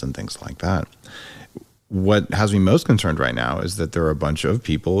transcendence and things like that. What has me most concerned right now is that there are a bunch of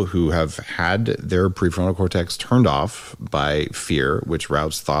people who have had their prefrontal cortex turned off by fear, which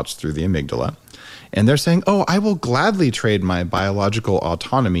routes thoughts through the amygdala. And they're saying, oh, I will gladly trade my biological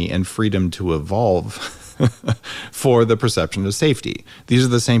autonomy and freedom to evolve for the perception of safety. These are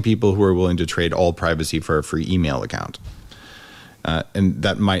the same people who are willing to trade all privacy for a free email account. And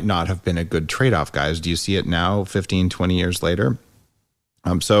that might not have been a good trade-off, guys. Do you see it now, 15, 20 years later?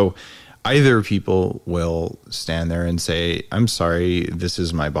 So either people will stand there and say, I'm sorry, this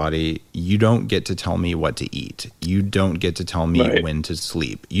is my body. You don't get to tell me what to eat. You don't get to tell me when to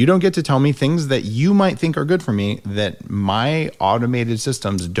sleep. You don't get to tell me things that you might think are good for me that my automated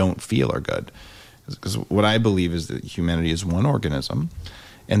systems don't feel are good. Because what I believe is that humanity is one organism,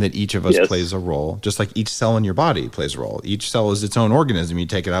 and that each of us plays a role, just like each cell in your body plays a role. Each cell is its own organism. You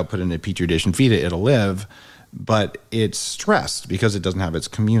take it out, put it in a petri dish, and feed it, it'll live. But it's stressed because it doesn't have its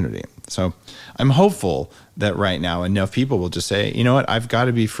community. So I'm hopeful that right now enough people will just say, you know what, I've got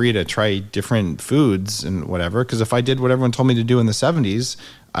to be free to try different foods and whatever. Because if I did what everyone told me to do in the 70s,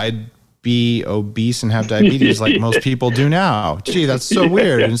 I'd be obese and have diabetes like most people do now. Gee, that's so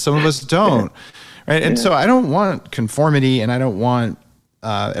weird. And some of us don't. Right. And so I don't want conformity, and I don't want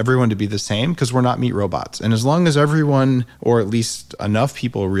everyone to be the same, because we're not meat robots. And as long as everyone, or at least enough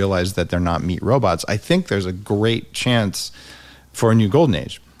people, realize that they're not meat robots, I think there's a great chance for a new golden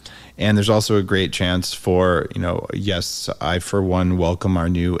age. And there's also a great chance for, you know, yes, I for one welcome our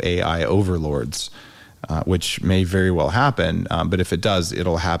new AI overlords, which may very well happen. But if it does,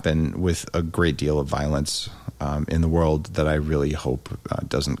 it'll happen with a great deal of violence in the world that I really hope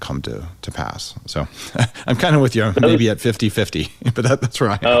doesn't come to pass. So I'm kind of with you. I'm maybe at 50-50, but that's where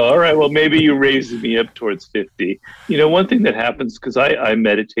I am. Oh, all right. Well, maybe you raised me up towards 50. You know, one thing that happens, because I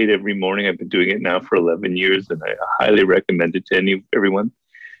meditate every morning. I've been doing it now for 11 years, and I highly recommend it to everyone.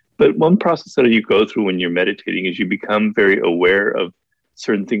 But one process that you go through when you're meditating is you become very aware of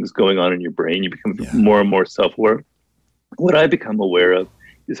certain things going on in your brain. You become more and more self-aware. What I become aware of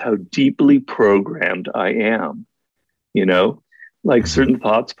is how deeply programmed I am. You know, like certain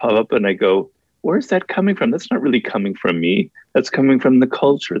thoughts pop up and I go, where's that coming from? That's not really coming from me. That's coming from the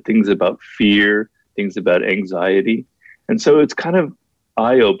culture, things about fear, things about anxiety. And so it's kind of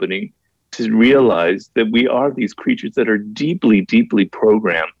eye-opening to realize that we are these creatures that are deeply, deeply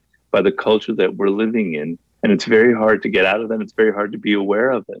programmed by the culture that we're living in. And it's very hard to get out of that. It's very hard to be aware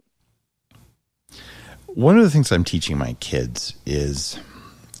of it. One of the things I'm teaching my kids is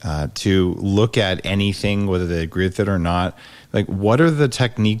to look at anything, whether they agree with it or not. Like, what are the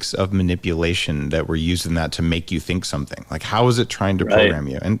techniques of manipulation that were used in that to make you think something? Like, how is it trying to program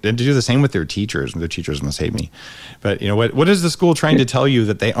you? And to do the same with their teachers. Their teachers must hate me. But, you know, what is the school trying to tell you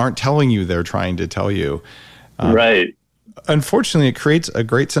that they aren't telling you they're trying to tell you? Unfortunately, it creates a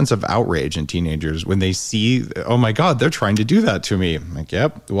great sense of outrage in teenagers when they see, oh my God, they're trying to do that to me. I'm like,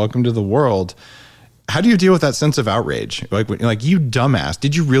 yep, welcome to the world. How do you deal with that sense of outrage? Like, you dumbass,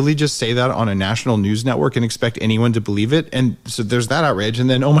 did you really just say that on a national news network and expect anyone to believe it? And so there's that outrage. And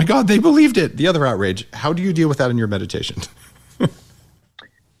then, oh my God, they believed it. The other outrage. How do you deal with that in your meditation?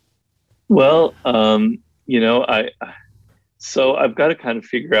 Well, you know, so I've got to kind of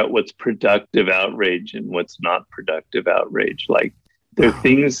figure out what's productive outrage and what's not productive outrage. Like, there are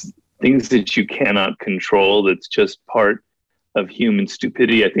things that you cannot control. That's just part of human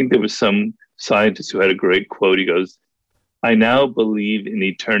stupidity. I think there was some scientist who had a great quote. He goes, I now believe in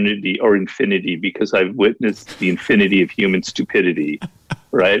eternity or infinity because I've witnessed the infinity of human stupidity.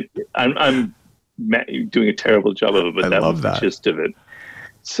 Right? I'm doing a terrible job of it, but that was the gist of it.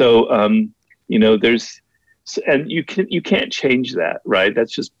 So, there's, and you can't change that, right?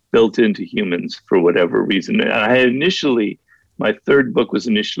 That's just built into humans for whatever reason. And my third book was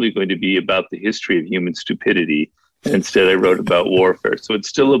initially going to be about the history of human stupidity. And instead, I wrote about warfare. So it's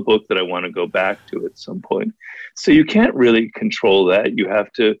still a book that I want to go back to at some point. So you can't really control that. You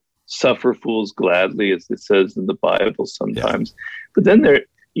have to suffer fools gladly, as it says in the Bible sometimes. Yeah. But then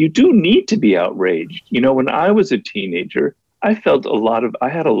you do need to be outraged. When I was a teenager, I had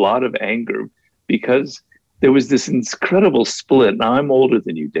a lot of anger because there was this incredible split. Now, I'm older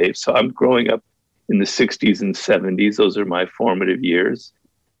than you, Dave, so I'm growing up in the 60s and 70s. Those are my formative years.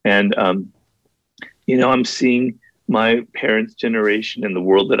 And, I'm seeing my parents' generation and the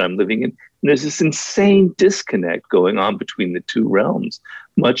world that I'm living in. And there's this insane disconnect going on between the two realms,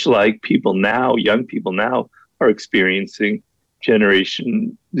 much like young people now are experiencing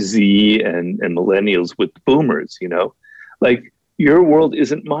Generation Z and millennials with boomers, like your world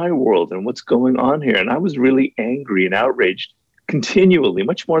isn't my world and what's going on here. And I was really angry and outraged continually,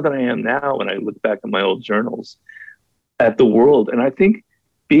 much more than I am now when I look back at my old journals, at the world. And I think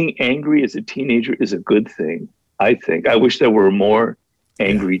being angry as a teenager is a good thing. I wish there were more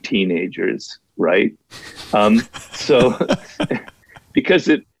angry teenagers, right? So because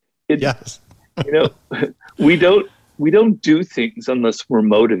it yes. We don't do things unless we're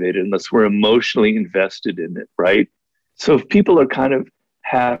motivated, unless we're emotionally invested in it, right? So if people are kind of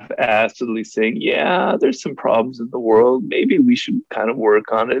half-assedly saying, yeah, there's some problems in the world, maybe we should kind of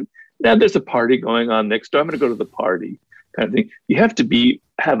work on it. Now there's a party going on next door, I'm going to go to the party kind of thing. You have to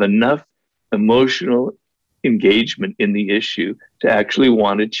have enough emotional engagement in the issue to actually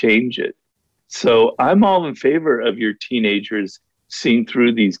want to change it. So I'm all in favor of your teenagers seeing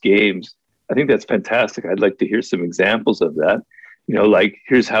through these games. I think that's fantastic. I'd like to hear some examples of that. Like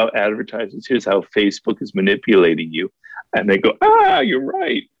here's how Facebook is manipulating you. And they go, you're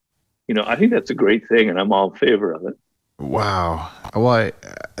right. I think that's a great thing and I'm all in favor of it. Wow. Well,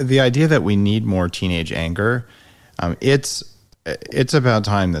 the idea that we need more teenage anger, it's about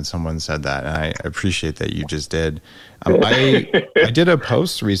time that someone said that. And I appreciate that you just did. I did a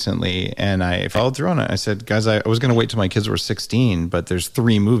post recently and I followed through on it. I said, guys, I was going to wait till my kids were 16, but there's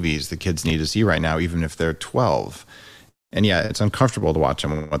 3 movies the kids need to see right now, even if they're 12. And yeah, it's uncomfortable to watch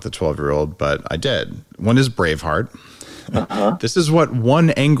them with the 12-year-old, but I did. One is Braveheart. Uh-huh. This is what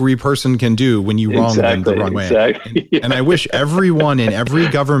one angry person can do when you wrong them the wrong way. And I wish everyone in every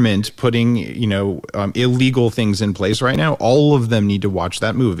government putting, illegal things in place right now, all of them need to watch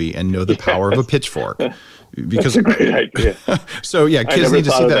that movie and know the power of a pitchfork. Because that's a great idea. So yeah, kids need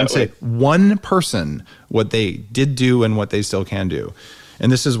to see that and say one person what they did do and what they still can do.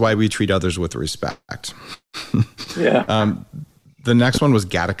 And this is why we treat others with respect. Yeah. The next one was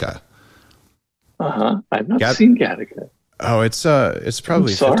Gattaca. I've not seen Gattaca. Oh, it's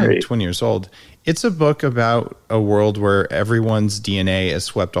probably 15, 20 years old. It's a book about a world where everyone's DNA is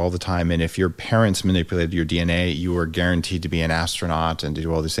swept all the time. And if your parents manipulated your DNA, you were guaranteed to be an astronaut and to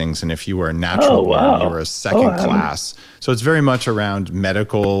do all these things. And if you were natural born, you were a second class. So it's very much around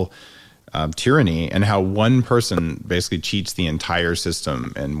medical tyranny and how one person basically cheats the entire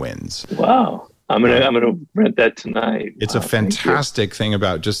system and wins. Wow. I'm gonna rent that tonight. It's a fantastic thing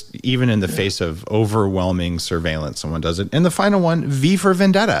about just even in the face of overwhelming surveillance, someone does it. And the final one, V for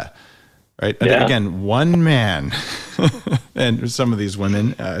Vendetta, right? Yeah. Again, one man, and some of these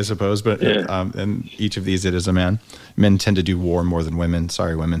women, I suppose, but and each of these it is a man. Men tend to do war more than women.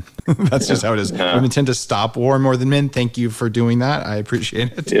 Sorry, women. That's just how it is. Women tend to stop war more than men. Thank you for doing that. I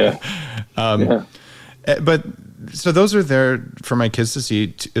appreciate it. Yeah. But so those are there for my kids to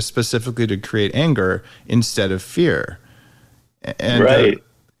see, specifically to create anger instead of fear. And right.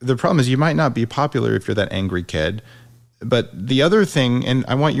 The problem is you might not be popular if you're that angry kid. But the other thing, and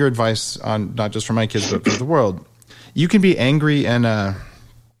I want your advice on not just for my kids, but for the world. You can be angry and,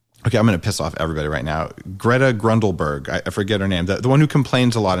 okay, I'm going to piss off everybody right now. Greta Grundelberg, I forget her name, the one who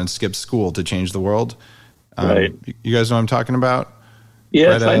complains a lot and skips school to change the world. Right. You guys know what I'm talking about?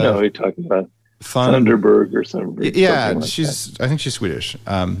 Yes, Greta, I know who you're talking about. Thunderberg or something. Yeah, like I think she's Swedish,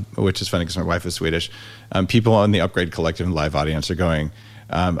 which is funny because my wife is Swedish. People on the Upgrade Collective live audience are going,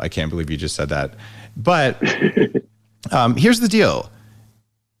 I can't believe you just said that. But here's the deal.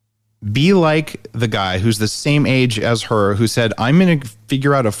 Be like the guy who's the same age as her who said, I'm going to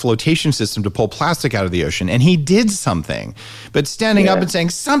figure out a flotation system to pull plastic out of the ocean. And he did something. But standing up and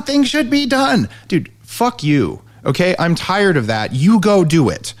saying, something should be done. Dude, fuck you. Okay, I'm tired of that. You go do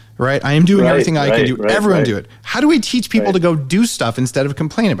it. Right? I am doing everything I can do. Everyone do it. How do we teach people to go do stuff instead of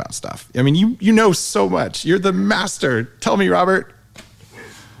complain about stuff? I mean, you know so much. You're the master. Tell me, Robert.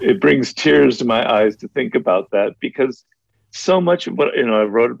 It brings tears to my eyes to think about that because so much of what I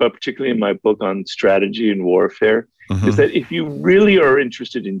wrote about, particularly in my book on strategy and warfare, is that if you really are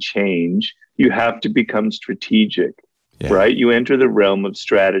interested in change, you have to become strategic, right? You enter the realm of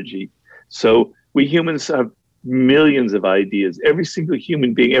strategy. So we humans have millions of ideas. Every single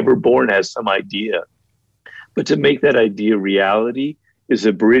human being ever born has some idea. But to make that idea reality is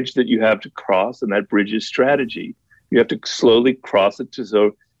a bridge that you have to cross, and that bridge is strategy. You have to slowly cross it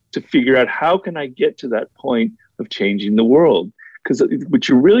to figure out, how can I get to that point of changing the world? Because what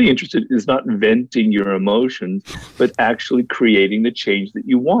you're really interested in is not venting your emotions, but actually creating the change that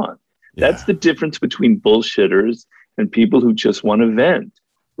you want. That's the difference between bullshitters and people who just want to vent,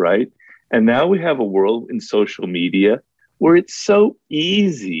 right? And now we have a world in social media where it's so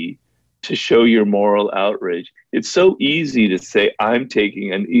easy to show your moral outrage. It's so easy to say, I'm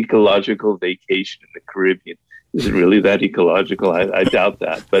taking an ecological vacation in the Caribbean. Is it really that ecological? I doubt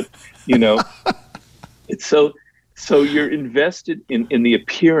that. But, it's so you're invested in the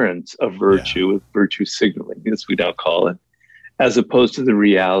appearance of virtue, with virtue signaling, as we now call it, as opposed to the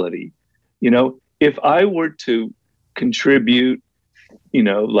reality. If I were to contribute,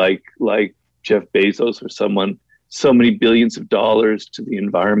 like Jeff Bezos or someone, so many billions of dollars to the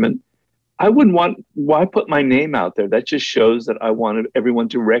environment, I wouldn't why put my name out there? That just shows that I wanted everyone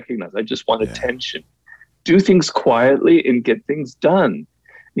to recognize. I just want attention. Do things quietly and get things done.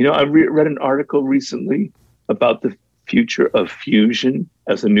 I read an article recently about the future of fusion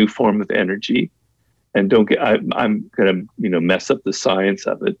as a new form of energy. And I'm going to mess up the science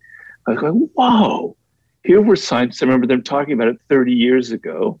of it. I was going, whoa, here were scientists. I remember them talking about it 30 years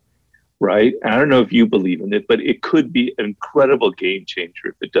ago, right? And I don't know if you believe in it, but it could be an incredible game changer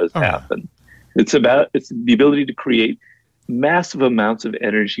if it does happen. It's the ability to create massive amounts of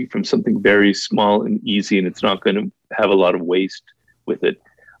energy from something very small and easy, and it's not going to have a lot of waste with it.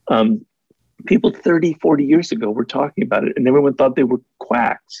 People 30, 40 years ago were talking about it, and everyone thought they were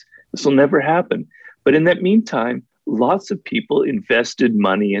quacks. This will never happen. But in that meantime, lots of people invested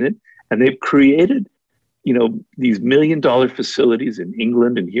money in it, and they've created, these $1 million facilities in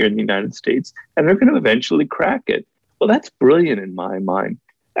England and here in the United States, and they're going to eventually crack it. Well, that's brilliant in my mind.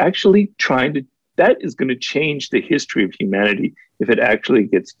 Actually that is going to change the history of humanity if it actually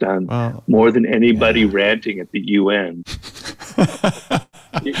gets done, more than anybody ranting at the UN.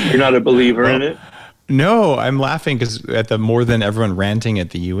 You're not a believer in it? No, I'm laughing because at the more than everyone ranting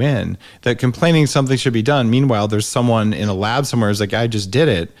at the UN, that complaining something should be done. Meanwhile, there's someone in a lab somewhere who's like, I just did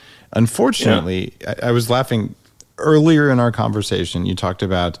it. Unfortunately, I was laughing earlier in our conversation. You talked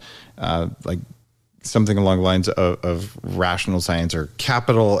about something along the lines of rational science, or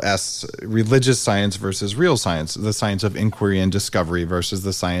capital S, religious science versus real science, the science of inquiry and discovery versus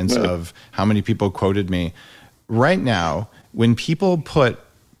the science of how many people quoted me. Right now, when people put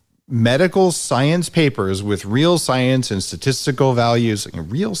medical science papers with real science and statistical values,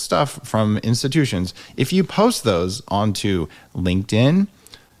 real stuff from institutions, if you post those onto LinkedIn,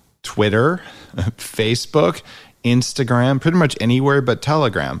 Twitter, Facebook, Instagram, pretty much anywhere but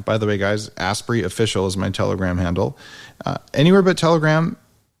Telegram. By the way, guys, Asprey Official is my Telegram handle. Anywhere but Telegram,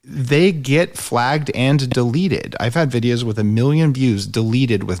 they get flagged and deleted. I've had videos with 1 million views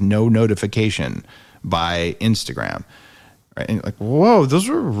deleted with no notification by Instagram. Right? And whoa, those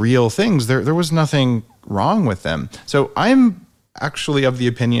were real things. There was nothing wrong with them. So I'm actually of the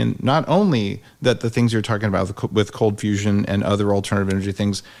opinion, not only that the things you're talking about with cold fusion and other alternative energy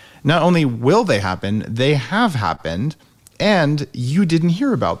things, not only will they happen, they have happened, and you didn't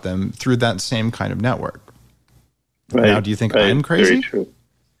hear about them through that same kind of network. Right. Now, do you think I'm crazy? Very true.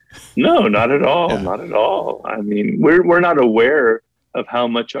 No, not at all. Not at all. I mean, we're not aware of how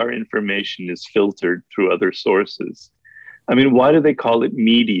much our information is filtered through other sources. I mean, why do they call it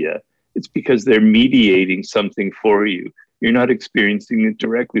media? It's because they're mediating something for you. You're not experiencing it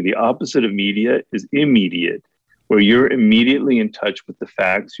directly. The opposite of media is immediate, where you're immediately in touch with the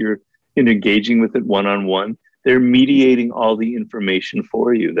facts. You're engaging with it one-on-one. They're mediating all the information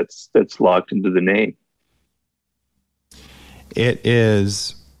for you. That's locked into the name. It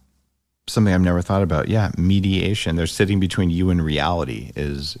is something I've never thought about. Yeah, mediation. They're sitting between you and reality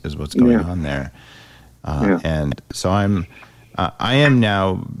is what's going on there. And so I am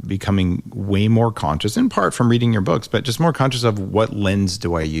now becoming way more conscious, in part from reading your books, but just more conscious of what lens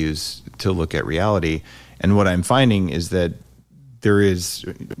do I use to look at reality. And what I'm finding is that there is,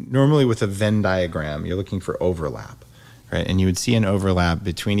 normally with a Venn diagram, you're looking for overlap, right? And you would see an overlap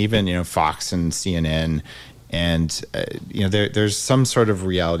between even, Fox and CNN, and there's some sort of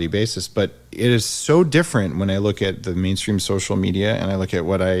reality basis, but it is so different when I look at the mainstream social media and I look at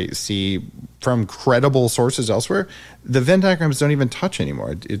what I see from credible sources elsewhere. The Venn diagrams don't even touch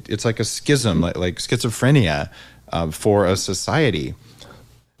anymore. It's like a schism, like schizophrenia. for a society.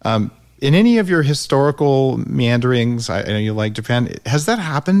 In any of your historical meanderings, I know you like Japan, has that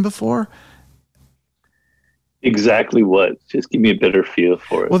happened before? Exactly what? Just give me a better feel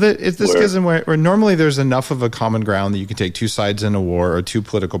for it. Well, it's this schism where normally there's enough of a common ground that you can take two sides in a war or two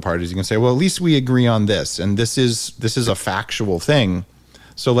political parties. You can say, well, at least we agree on this, and this is a factual thing.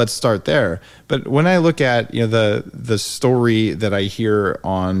 So let's start there. But when I look at the story that I hear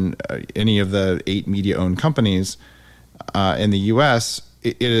on any of the 8 media-owned companies in the U.S.,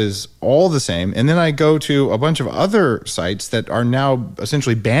 it is all the same. And then I go to a bunch of other sites that are now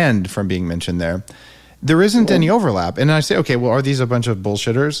essentially banned from being mentioned there. There isn't any overlap. And I say, okay, well, are these a bunch of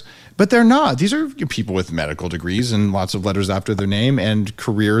bullshitters? But they're not. These are people with medical degrees and lots of letters after their name and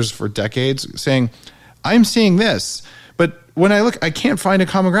careers for decades saying, I'm seeing this. But when I look, I can't find a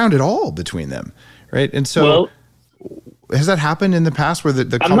common ground at all between them, right? And so has that happened in the past where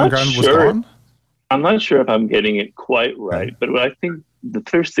the common ground was gone? I'm not sure if I'm getting it quite right, but what I think the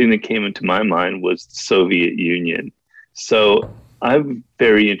first thing that came into my mind was the Soviet Union. So I'm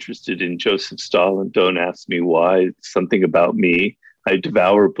very interested in Joseph Stalin. Don't ask me why. It's something about me. I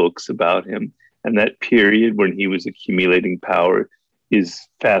devour books about him. And that period when he was accumulating power is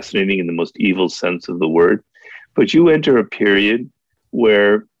fascinating in the most evil sense of the word. But you enter a period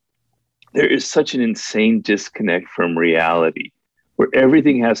where there is such an insane disconnect from reality, where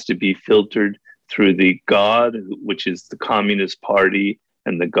everything has to be filtered through the God, which is the Communist Party,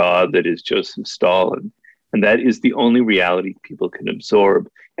 and the God that is Joseph Stalin. And that is the only reality people can absorb.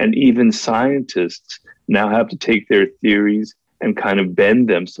 And even scientists now have to take their theories and kind of bend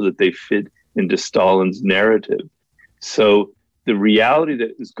them so that they fit into Stalin's narrative. So the reality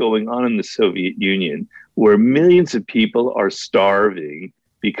that is going on in the Soviet Union, where millions of people are starving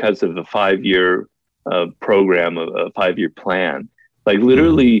because of a 5-year program, a 5-year plan, like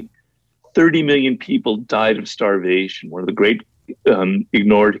literally 30 million people died of starvation, one of the great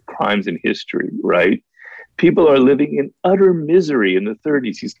ignored crimes in history, right? People are living in utter misery in the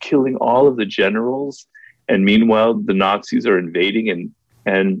 30s. He's killing all of the generals. And meanwhile, the Nazis are invading.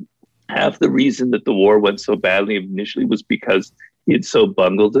 And half the reason that the war went so badly initially was because he had so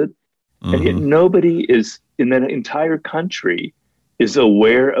bungled it. Mm-hmm. And yet nobody is in that entire country is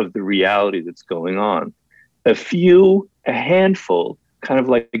aware of the reality that's going on. A handful, kind of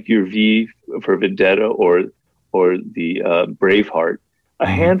like your V for Vendetta or the Braveheart, a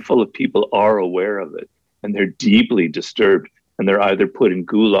handful of people are aware of it, and they're deeply disturbed, and they're either put in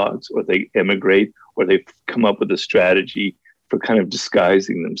gulags or they emigrate or they've come up with a strategy for kind of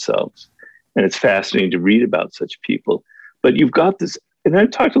disguising themselves. And it's fascinating to read about such people. But you've got this, and I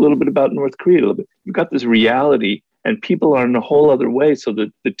talked a little bit about North Korea a little bit. You've got this reality, and people are in a whole other way, so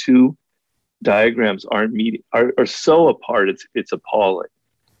that the two diagrams are so apart, it's appalling.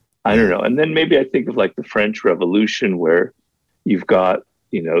 I don't know. And then maybe I think of like the French Revolution, where you've got,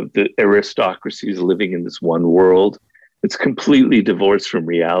 the aristocracy is living in this one world. It's completely divorced from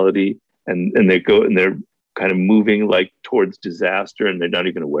reality. And they're kind of moving like towards disaster, and they're not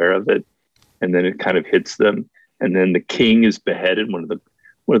even aware of it. And then it kind of hits them. And then the king is beheaded, one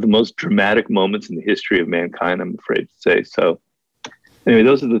of the most dramatic moments in the history of mankind, I'm afraid to say. So anyway,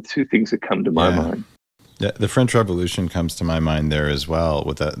 those are the two things that come to my mind. The French Revolution comes to my mind there as well,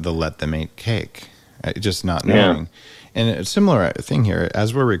 with the let them eat cake, just not knowing. And a similar thing here,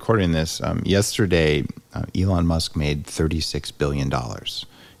 as we're recording this, yesterday, Elon Musk made $36 billion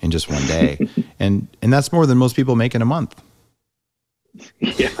in just one day. and that's more than most people make in a month.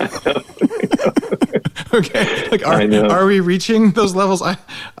 Yeah, I know. Okay, like are we reaching those levels?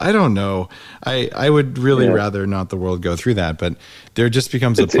 I don't know. I would really rather not the world go through that, but there just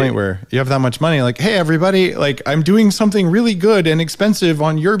becomes a point where you have that much money, like, hey everybody, like I'm doing something really good and expensive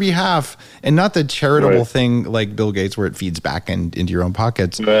on your behalf, and not the charitable thing like Bill Gates where it feeds back into your own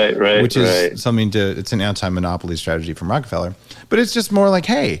pockets, right, which is something it's an anti-monopoly strategy from Rockefeller, but it's just more like,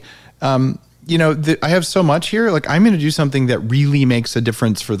 hey, I have so much here, like I'm going to do something that really makes a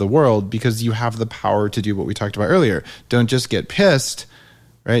difference for the world, because you have the power to do what we talked about earlier. Don't just get pissed,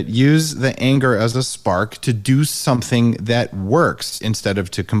 right? Use the anger as a spark to do something that works instead of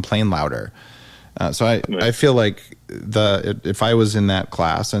to complain louder. So I feel like if I was in that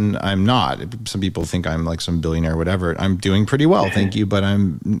class, and I'm not, some people think I'm like some billionaire or whatever, I'm doing pretty well, thank you, but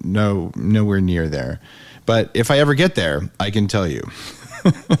I'm nowhere near there. But if I ever get there, I can tell you,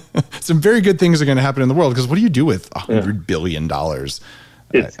 some very good things are going to happen in the world, because what do you do with $100 billion?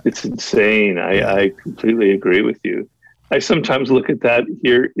 It's insane. I completely agree with you. I sometimes look at that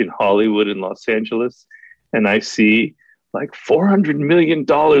here in Hollywood and Los Angeles, and I see like $400 million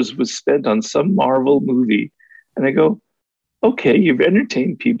was spent on some Marvel movie. And I go, okay, you've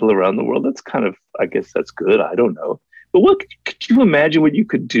entertained people around the world. That's kind of, I guess that's good. I don't know. But what could you imagine what you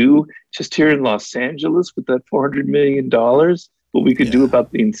could do just here in Los Angeles with that $400 million? What we could do Yeah.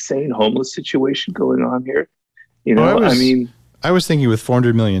 about the insane homeless situation going on here? You Oh, know, I mean, I was thinking with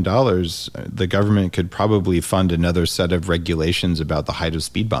 $400 million, the government could probably fund another set of regulations about the height of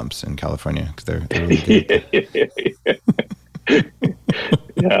speed bumps in California because they're really good.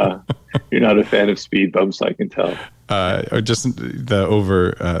 yeah, you're not a fan of speed bumps, I can tell. Or just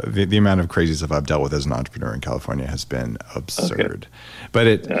the amount of crazy stuff I've dealt with as an entrepreneur in California has been absurd.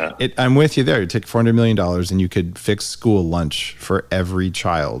 Okay. But I'm with you there. You take $400 million and you could fix school lunch for every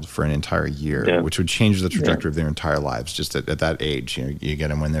child for an entire year, which would change the trajectory of their entire lives just at that age. You know, you get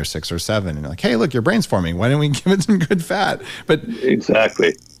them when they're 6 or 7 and you're like, hey, look, your brain's forming. Why don't we give it some good fat? But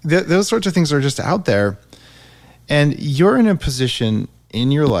exactly. Those sorts of things are just out there. And you're in a position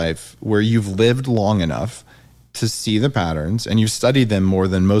in your life where you've lived long enough to see the patterns, and you've studied them more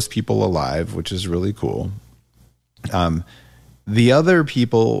than most people alive, which is really cool. The other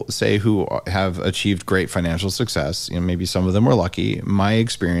people, say, who have achieved great financial success, you know, maybe some of them were lucky. My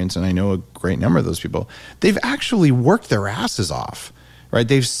experience, and I know a great number of those people, they've actually worked their asses off, right?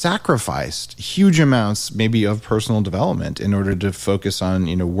 They've sacrificed huge amounts, maybe, of personal development in order to focus on,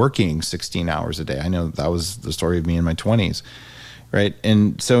 you know, working 16 hours a day. I know that was the story of me in my 20s. Right.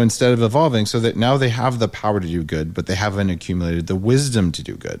 And so instead of evolving, so that now they have the power to do good, but they haven't accumulated the wisdom to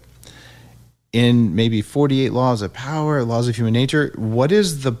do good. In maybe 48 laws of power, laws of human nature, what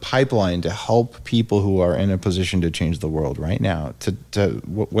is the pipeline to help people who are in a position to change the world right now?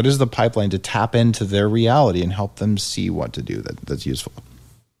 What is the pipeline to tap into their reality and help them see what to do that's useful?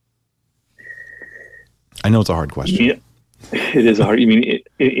 I know it's a hard question. Yeah, it is hard. You mean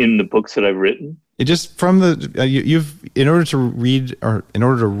in the books that I've written? It just from the you've in order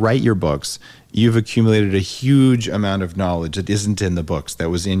to write your books, you've accumulated a huge amount of knowledge that isn't in the books,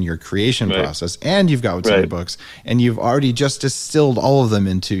 that was in your creation process, and you've got what's in the books, and you've already just distilled all of them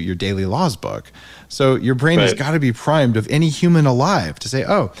into your daily laws book. So your brain has got to be primed of any human alive to say,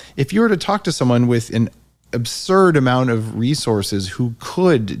 oh, if you were to talk to someone with an absurd amount of resources who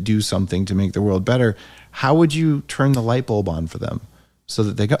could do something to make the world better, how would you turn the light bulb on for them? So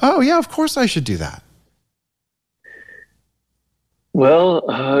that they go, oh, yeah, of course I should do that. Well,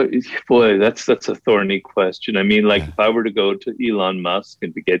 boy, that's a thorny question. I mean, like if I were to go to Elon Musk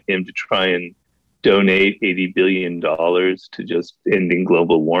and to get him to try and donate $80 billion to just ending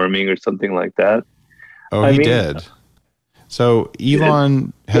global warming or something like that. Oh, he did. So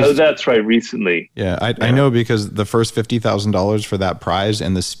Elon has... Oh, that's right, recently. Yeah, I know because the first $50,000 for that prize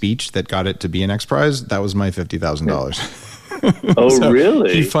and the speech that got it to be an X Prize, that was my $50,000. Oh, so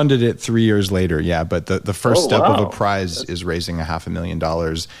really? He funded it 3 years later. Yeah, but the first step of a prize is raising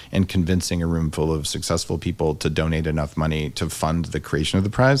 $500,000 and convincing a room full of successful people to donate enough money to fund the creation of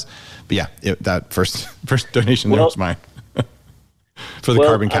the prize. But yeah, that first donation there was mine for the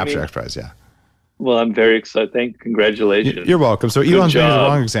carbon capture X Prize. Yeah. Well, I'm very excited. Congratulations. You're welcome. So Elon's being the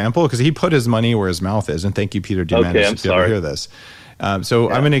wrong example because he put his money where his mouth is. And thank you, Peter Diamandis, if you ever hear this. I'm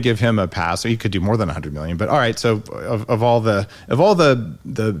going to give him a pass. So he could do more than 100 million. But all right. So of all the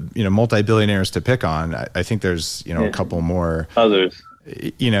multi-billionaires to pick on, I think there's a couple more others.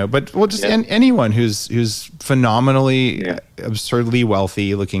 But anyone who's phenomenally, absurdly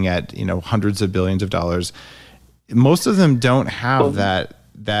wealthy, looking at hundreds of billions of dollars. Most of them don't have that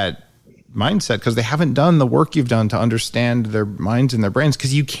mindset because they haven't done the work you've done to understand their minds and their brains,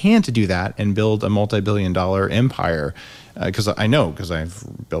 because you can't do that and build a multi-billion-dollar empire. Because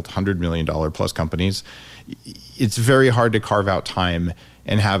I've built $100 million plus companies. It's very hard to carve out time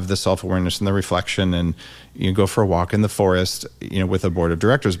and have the self-awareness and the reflection, and go for a walk in the forest, with a board of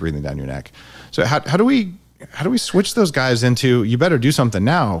directors breathing down your neck. So how do we switch those guys into you better do something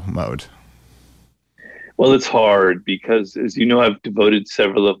now mode? Well, it's hard because, as you know, I've devoted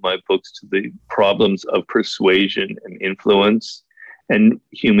several of my books to the problems of persuasion and influence, and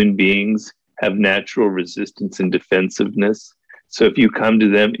human beings have natural resistance and defensiveness. So if you come to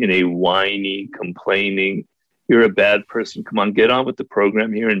them in a whiny, complaining, you're a bad person, come on, get on with the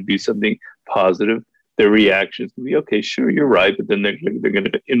program here and do something positive, their reactions will be, okay, sure, you're right, but then they're going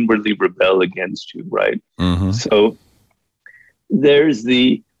to inwardly rebel against you, right? Mm-hmm. So there's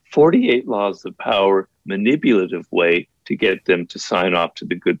the 48 laws of power manipulative way to get them to sign off to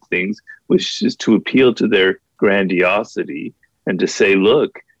the good things, which is to appeal to their grandiosity and to say,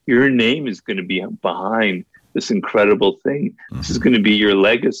 look, your name is going to be behind this incredible thing. This is going to be your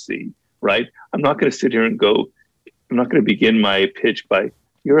legacy, right? I'm not going to sit here and I'm not going to begin my pitch by,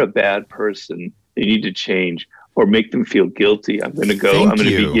 you're a bad person, you need to change, or make them feel guilty. I'm going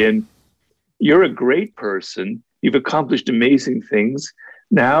to begin, you're a great person, You've accomplished amazing things.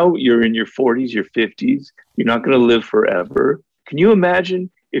 Now you're in your 40s, your 50s. You're not going to live forever. Can you imagine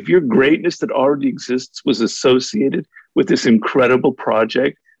if your greatness that already exists was associated with this incredible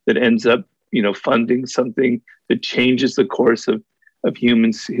project that ends up, funding something that changes the course of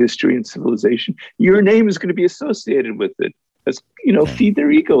human history and civilization? Your name is going to be associated with it. As feed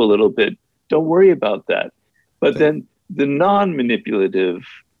their ego a little bit. Don't worry about that. But then the non-manipulative,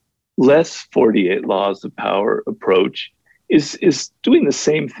 less 48 laws of power approach is doing the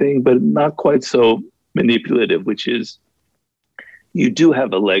same thing, but not quite so manipulative, which is you do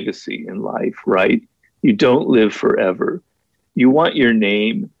have a legacy in life, right? You don't live forever. You want your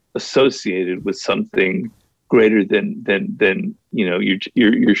name associated with something greater than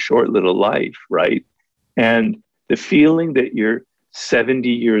your short little life, right? And the feeling that you're 70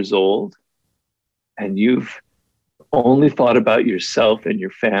 years old and you've only thought about yourself and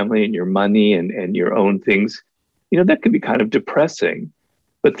your family and your money and your own things, that can be kind of depressing.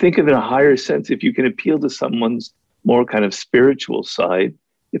 But think of it in a higher sense. If you can appeal to someone's more kind of spiritual side,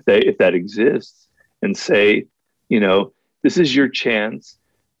 if that exists, and say, this is your chance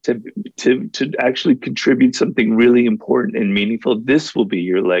to actually contribute something really important and meaningful. This will be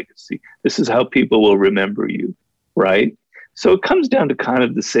your legacy. This is how people will remember you, right? So it comes down to kind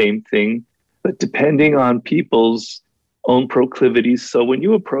of the same thing, but depending on people's own proclivities. So when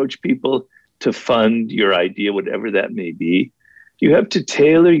you approach people to fund your idea, whatever that may be, you have to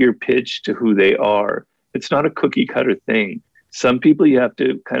tailor your pitch to who they are. It's not a cookie cutter thing. Some people you have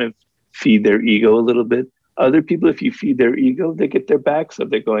to kind of feed their ego a little bit. Other people, if you feed their ego, they get their backs up.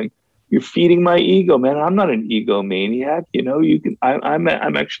 They're going, "You're feeding my ego, man. I'm not an egomaniac.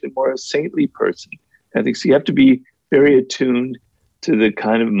 I'm actually more a saintly person." I think so. You have to be very attuned to the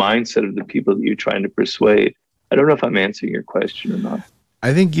kind of mindset of the people that you're trying to persuade. I don't know if I'm answering your question or not.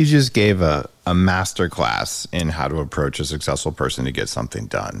 I think you just gave a master class in how to approach a successful person to get something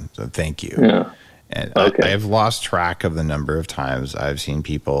done. So thank you. Yeah. And okay. I have lost track of the number of times I've seen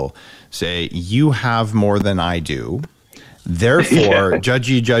people say, "You have more than I do. Therefore,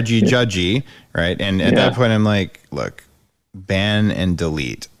 judgy, right?" And at that point, I'm like, look, ban and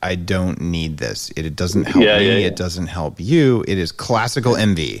delete. I don't need this. It doesn't help me. It doesn't help you. It is classical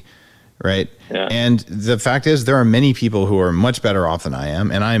envy, right? Yeah. And the fact is, there are many people who are much better off than I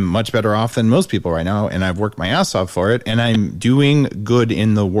am, and I'm much better off than most people right now, and I've worked my ass off for it, and I'm doing good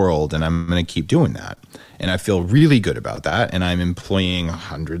in the world, and I'm going to keep doing that. And I feel really good about that, and I'm employing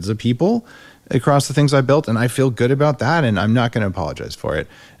hundreds of people across the things I built, and I feel good about that, and I'm not going to apologize for it,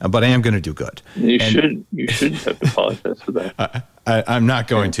 but I am going to do good. You shouldn't have to apologize for that. I'm not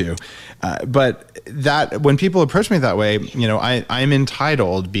going to. But that when people approach me that way, I'm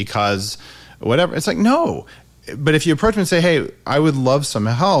entitled because whatever. It's like, no. But if you approach me and say, "Hey, I would love some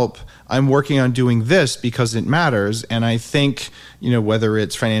help. I'm working on doing this because it matters." And I think, whether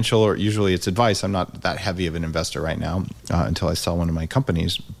it's financial or usually it's advice, I'm not that heavy of an investor right now until I sell one of my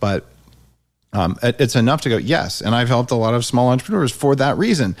companies. But it's enough to go, yes. And I've helped a lot of small entrepreneurs for that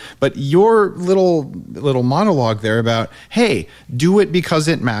reason. But your little monologue there about, hey, do it because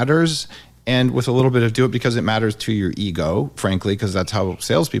it matters, and with a little bit of do it because it matters to your ego, frankly, because that's how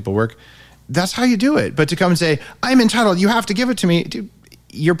salespeople work. That's how you do it. But to come and say, "I'm entitled, you have to give it to me," dude,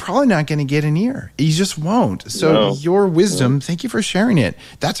 you're probably not going to get an ear. You just won't. So your wisdom, thank you for sharing it.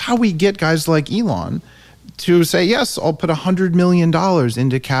 That's how we get guys like Elon to say, "Yes, I'll put $100 million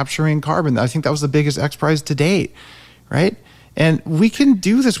into capturing carbon." I think that was the biggest X Prize to date, right? And we can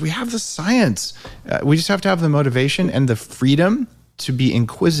do this. We have the science. We just have to have the motivation and the freedom to be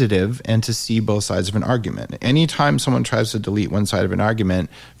inquisitive and to see both sides of an argument. Anytime someone tries to delete one side of an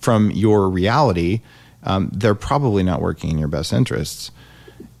argument from your reality, they're probably not working in your best interests.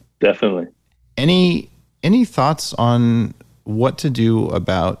 Definitely. Any thoughts on what to do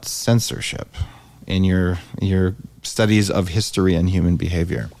about censorship in your studies of history and human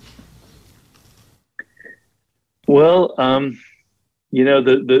behavior? Well,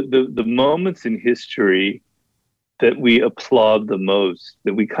 the moments in history that we applaud the most,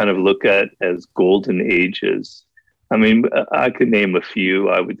 that we kind of look at as golden ages. I mean, I could name a few.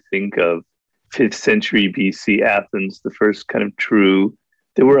 I would think of 5th century BC Athens, the first kind of true,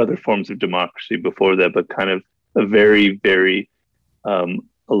 there were other forms of democracy before that, but kind of a very, very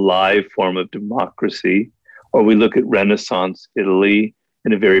alive form of democracy. Or we look at Renaissance Italy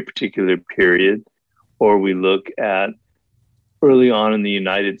in a very particular period. Or we look at early on in the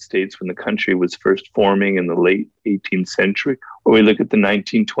United States when the country was first forming in the late 18th century, or we look at the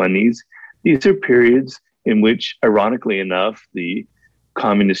 1920s. These are periods in which, ironically enough, the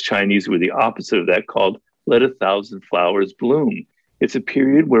communist Chinese were the opposite of that, called "let 1,000 flowers bloom." It's a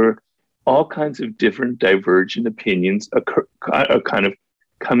period where all kinds of different divergent opinions are kind of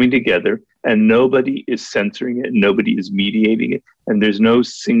coming together, and nobody is censoring it, nobody is mediating it, and there's no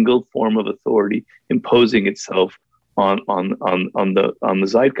single form of authority imposing itself on the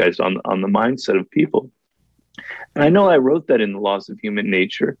zeitgeist, on the mindset of people. And I know I wrote that in The Laws of Human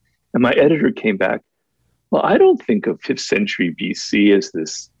Nature, and my editor came back, well, I don't think of 5th century BC as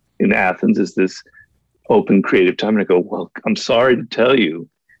this, in Athens, as this open creative time. And I go, well, I'm sorry to tell you,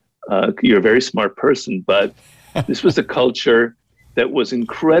 you're a very smart person, but this was a culture that was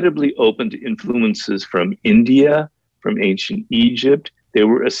incredibly open to influences from India, from ancient Egypt. They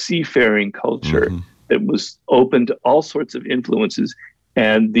were a seafaring culture that was open to all sorts of influences.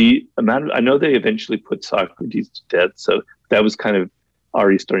 And the amount of, I know they eventually put Socrates to death, so that was kind of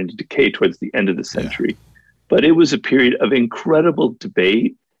already starting to decay towards the end of the century. But it was a period of incredible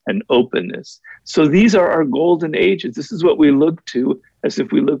debate and openness. So these are our golden ages. This is what we look to as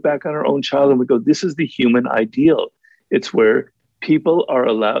if we look back on our own childhood and we go, this is the human ideal. It's where people are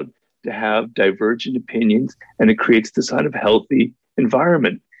allowed to have divergent opinions, and it creates this kind of healthy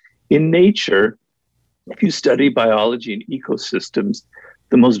environment. In nature, if you study biology and ecosystems,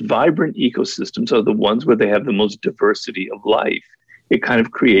 the most vibrant ecosystems are the ones where they have the most diversity of life. It kind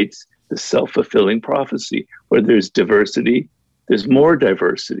of creates the self-fulfilling prophecy. Where there's diversity, there's more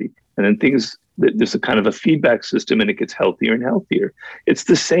diversity. And then there's a kind of a feedback system, and it gets healthier and healthier. It's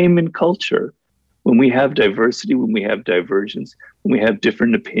the same in culture. When we have diversity, when we have divergence, when we have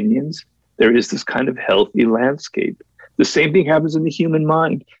different opinions, there is this kind of healthy landscape. The same thing happens in the human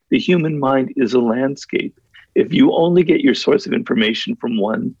mind. The human mind is a landscape. If you only get your source of information from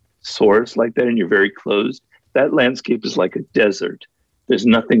one source like that, and you're very closed, that landscape is like a desert. There's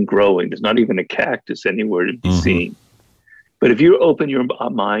nothing growing. There's not even a cactus anywhere to be seen. But if you open your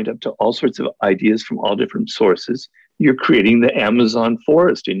mind up to all sorts of ideas from all different sources, you're creating the Amazon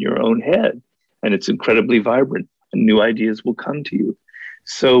forest in your own head. And it's incredibly vibrant, and new ideas will come to you.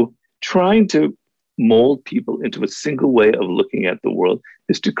 So trying to mold people into a single way of looking at the world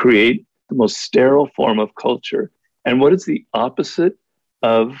is to create the most sterile form of culture. And what is the opposite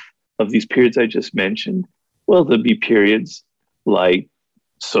of these periods I just mentioned? Well, there'll be periods like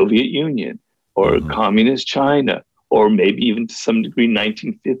Soviet Union or communist China, or maybe even to some degree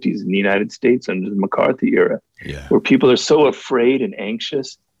 1950s in the United States under the McCarthy era, where people are so afraid and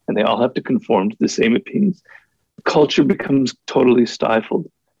anxious, and they all have to conform to the same opinions. Culture becomes totally stifled.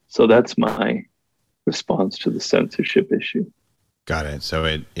 So that's my response to the censorship issue. Got it.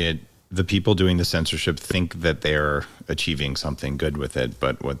 So the people doing the censorship think that they're achieving something good with it,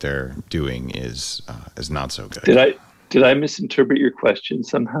 but what they're doing is not so good. Did I misinterpret your question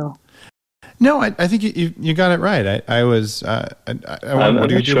somehow? No, I think you got it right. What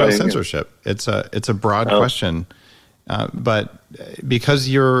do you do about censorship? It's a broad question. But because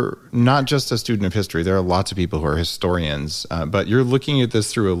you're not just a student of history, there are lots of people who are historians, but you're looking at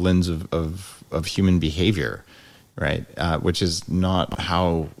this through a lens of human behavior, right? Which is not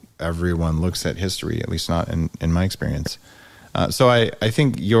how everyone looks at history, at least not in my experience. So I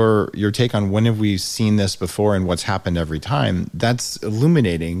think your take on when have we seen this before and what's happened every time, that's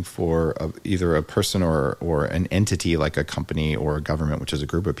illuminating for either a person or an entity like a company or a government, which is a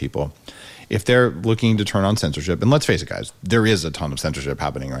group of people. If they're looking to turn on censorship, and let's face it, guys, there is a ton of censorship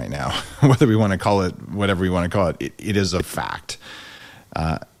happening right now, whether we want to call it whatever we want to call it, it is a fact.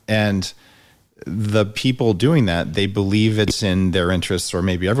 And the people doing that, they believe it's in their interests or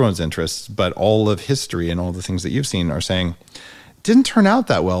maybe everyone's interests, but all of history and all the things that you've seen are saying it didn't turn out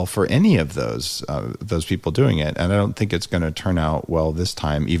that well for any of those people doing it. And I don't think it's going to turn out well this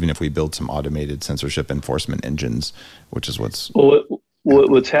time, even if we build some automated censorship enforcement engines, which is what's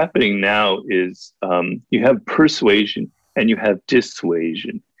happening now is you have persuasion and you have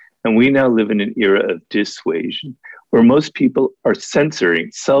dissuasion. And we now live in an era of dissuasion where most people are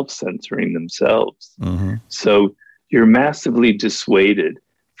self-censoring themselves. So you're massively dissuaded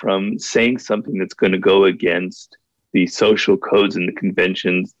from saying something that's going to go against the social codes and the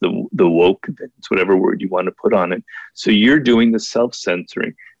conventions, the woke conventions, whatever word you want to put on it. So you're doing the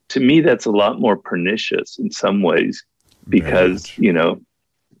self-censoring. To me, that's a lot more pernicious in some ways because,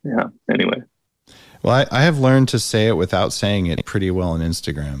 anyway. Well, I have learned to say it without saying it pretty well on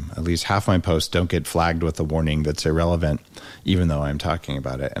Instagram. At least half my posts don't get flagged with a warning that's irrelevant, even though I'm talking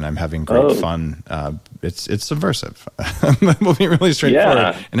about it and I'm having great fun. It's subversive. We'll be really straightforward.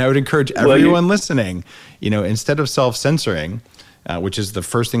 Yeah. And I would encourage everyone listening, instead of self-censoring, which is the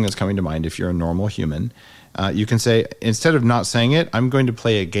first thing that's coming to mind if you're a normal human, you can say, instead of not saying it, I'm going to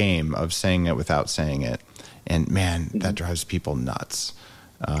play a game of saying it without saying it. And man, that drives people nuts.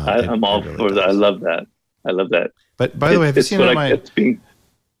 I'm all for that. I love that. But by the way, have you seen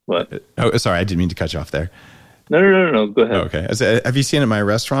What? Oh, sorry, I didn't mean to cut you off there. No. Go ahead. Okay. Have you seen at my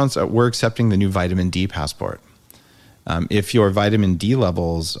restaurants? We're accepting the new vitamin D passport. If your vitamin D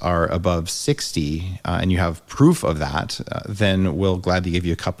levels are above 60 and you have proof of that, then we'll gladly give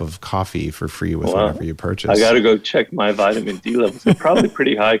you a cup of coffee for free with whatever you purchase. I got to go check my vitamin D levels. They're probably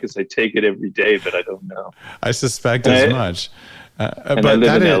pretty high because I take it every day, but I don't know. I suspect as much. And I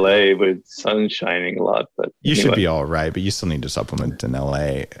live in LA where the sun's shining a lot. But you should be all right, but you still need to supplement in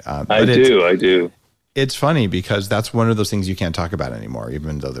LA. I do. It's funny because that's one of those things you can't talk about anymore,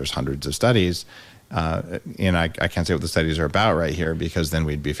 even though there's hundreds of studies. And I can't say what the studies are about right here because then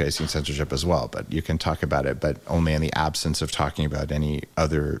we'd be facing censorship as well. But you can talk about it, but only in the absence of talking about any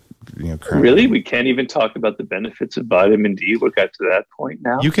other, current. Really? We can't even talk about the benefits of vitamin D? We got to that point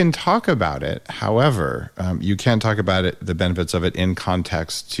now? You can talk about it. However, you can't talk about it, the benefits of it in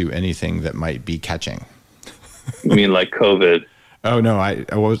context to anything that might be catching. You mean like COVID? Oh, no,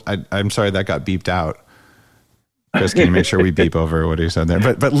 I'm sorry, that got beeped out. Chris, can you make sure we beep over what he said there?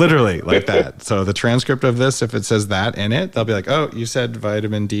 But literally like that. So the transcript of this, if it says that in it, they'll be like, oh, you said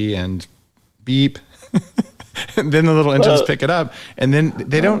vitamin D and beep. And then the little engines pick it up. And then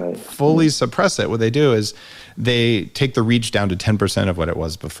they don't fully suppress it. What they do is they take the reach down to 10% of what it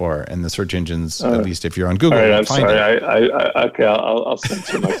was before. And the search engines, at least if you're on Google, all right, I'm find sorry. it. Okay, I'll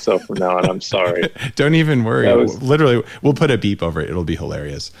censor myself from now on. I'm sorry. Don't even worry. Literally, we'll put a beep over it. It'll be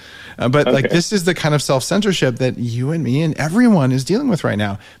hilarious. But like this is the kind of self-censorship that you and me and everyone is dealing with right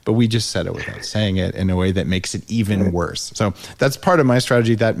now. But we just said it without saying it in a way that makes it even worse. So that's part of my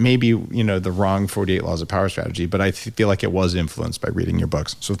strategy. That may be, the wrong 48 Laws of Power strategy, but I feel like it was influenced by reading your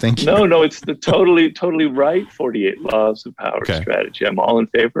books. So thank you. No, it's the totally right 48 Laws of Power strategy. I'm all in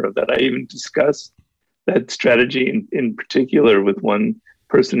favor of that. I even discussed that strategy in particular with one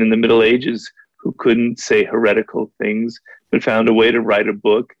person in the Middle Ages who couldn't say heretical things, but found a way to write a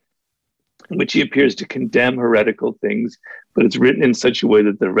book in which he appears to condemn heretical things, but it's written in such a way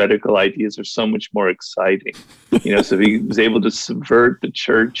that the heretical ideas are so much more exciting. So he was able to subvert the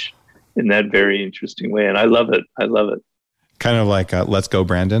church in that very interesting way. And I love it. Kind of like Let's Go,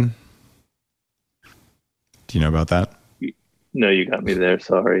 Brandon. Do you know about that? No, you got me there.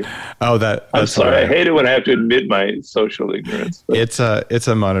 Sorry. Oh, I'm sorry. I hate it when I have to admit my social ignorance. But. It's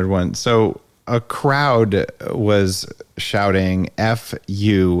a modern one. So a crowd was shouting "F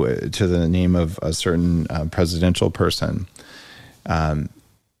you" to the name of a certain presidential person.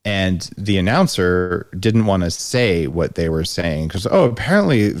 And the announcer didn't want to say what they were saying because,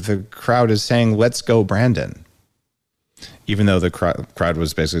 apparently the crowd is saying, "Let's go, Brandon." Even though the crowd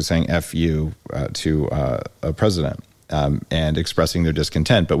was basically saying "F you" to a president and expressing their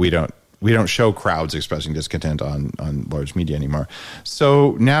discontent. But we don't show crowds expressing discontent on large media anymore.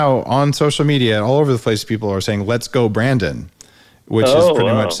 So now on social media, all over the place, people are saying, "Let's go, Brandon," which is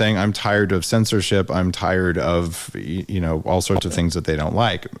pretty much saying, I'm tired of censorship. I'm tired of, all sorts of things that they don't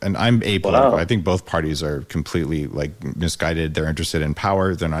like. And I'm apolitical. I think both parties are completely misguided. They're interested in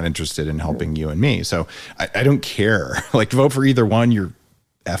power. They're not interested in helping you and me. So I don't care. Vote for either one. You're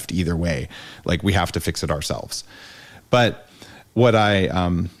effed either way. We have to fix it ourselves. But what I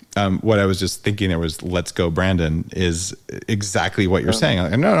was just thinking there was "Let's go, Brandon" is exactly what you're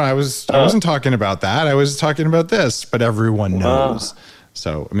saying. No, I wasn't talking about that. I was talking about this, but everyone knows.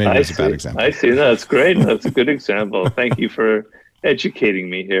 So maybe it's a bad example. I see. That's great. That's a good example. Thank you for educating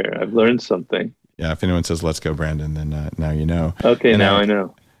me here. I've learned something. Yeah. If anyone says "Let's go, Brandon," then now you know. Okay. Now I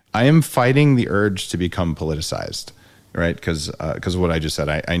know. I am fighting the urge to become politicized. Right, because of what I just said,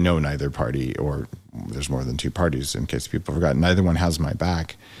 I know neither party, or there's more than two parties in case people forgot. Neither one has my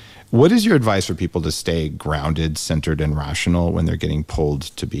back. What is your advice for people to stay grounded, centered, and rational when they're getting pulled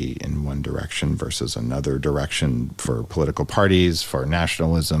to be in one direction versus another direction for political parties, for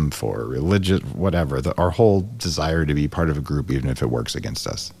nationalism, for religion, whatever, our whole desire to be part of a group, even if it works against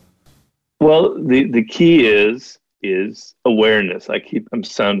us? Well, the key is awareness. I'm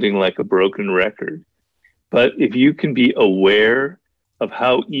sounding like a broken record. But if you can be aware of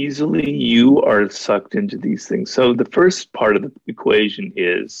how easily you are sucked into these things. So the first part of the equation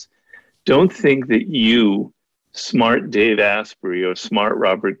is, don't think that you, smart Dave Asprey or smart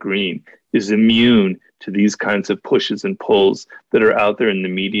Robert Greene, is immune to these kinds of pushes and pulls that are out there in the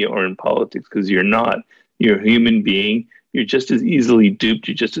media or in politics, because you're not. You're a human being. You're just as easily duped.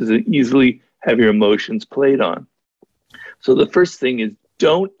 You just as easily have your emotions played on. So the first thing is,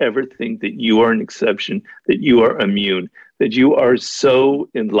 don't ever think that you are an exception, that you are immune, that you are so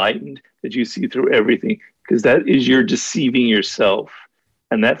enlightened that you see through everything, because that is you're deceiving yourself.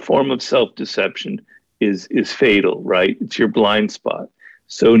 And that form of self-deception is fatal, right? It's your blind spot.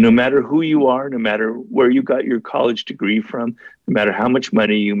 So no matter who you are, no matter where you got your college degree from, no matter how much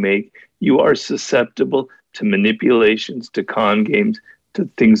money you make, you are susceptible to manipulations, to con games, to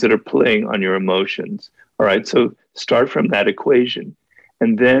things that are playing on your emotions. All right, so start from that equation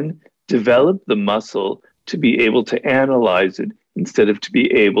and then develop the muscle to be able to analyze it instead of to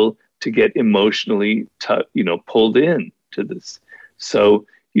be able to get emotionally pulled in to this. So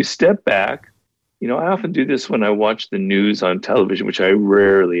you step back. I often do this when I watch the news on television, which I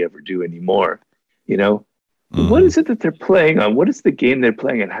rarely ever do anymore. What is it that they're playing on? What is the game they're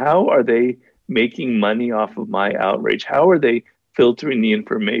playing, and how are they making money off of my outrage? How are they filtering the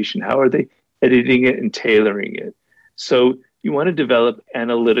information? How are they editing it and tailoring it? So you want to develop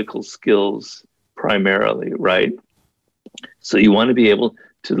analytical skills primarily, right? So you want to be able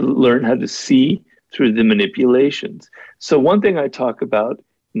to learn how to see through the manipulations. So one thing I talk about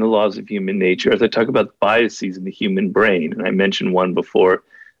in the laws of human nature is I talk about biases in the human brain. And I mentioned one before,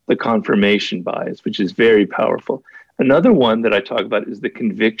 the confirmation bias, which is very powerful. Another one that I talk about is the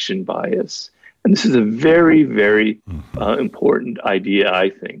conviction bias. And this is a very, very important idea, I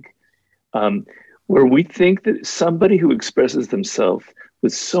think, where we think that somebody who expresses themselves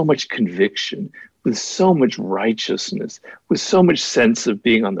with so much conviction, with so much righteousness, with so much sense of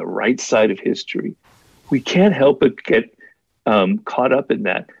being on the right side of history, we can't help but get caught up in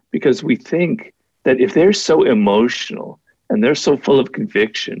that, because we think that if they're so emotional and they're so full of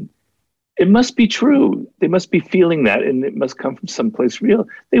conviction, it must be true. They must be feeling that, and it must come from someplace real.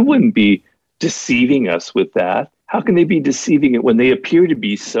 They wouldn't be deceiving us with that. How can they be deceiving it when they appear to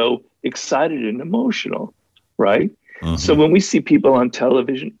be so excited and emotional, right? So when we see people on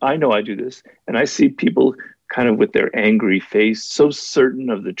television, I know I do this, and I see people kind of with their angry face, so certain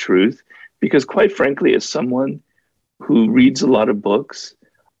of the truth, because quite frankly, as someone who reads a lot of books,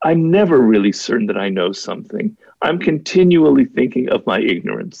 I'm never really certain that I know something. I'm continually thinking of my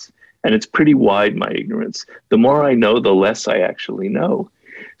ignorance, and it's pretty wide, my ignorance. The more I know, the less I actually know.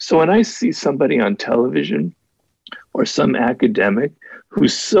 So when I see somebody on television or some academic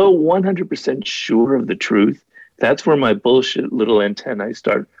who's so 100% sure of the truth, that's where my bullshit little antennae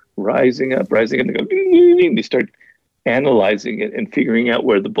start rising up, and they go, ding, ding, ding. They start analyzing it and figuring out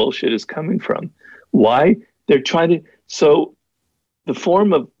where the bullshit is coming from. Why? They're trying to, so the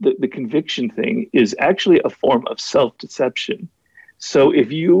form of the conviction thing is actually a form of self-deception. So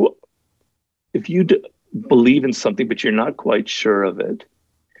if you believe in something, but you're not quite sure of it,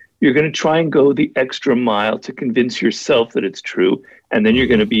 you're going to try and go the extra mile to convince yourself that it's true. And then you're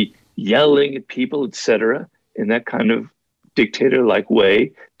going to be yelling at people, etc., in that kind of dictator-like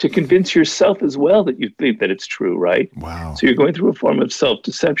way to convince yourself as well that you think that it's true, right? Wow. So you're going through a form of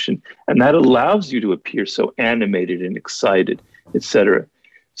self-deception, and that allows you to appear so animated and excited, etc.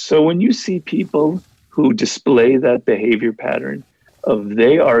 So when you see people who display that behavior pattern of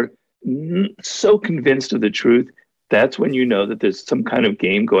they are so convinced of the truth, that's when you know that there's some kind of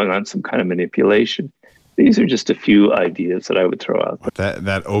game going on, some kind of manipulation. These are just a few ideas that I would throw out there.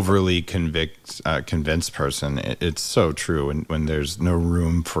 That overly convinced person, it's so true when there's no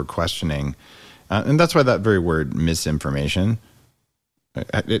room for questioning. And that's why that very word, misinformation,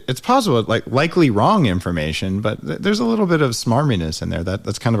 it's possible, like likely wrong information, but there's a little bit of smarminess in there.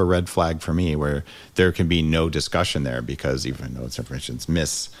 That's kind of a red flag for me, where there can be no discussion there because even though it's information, it's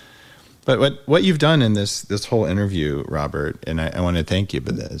mis. But what you've done in this whole interview, Robert, and I want to thank you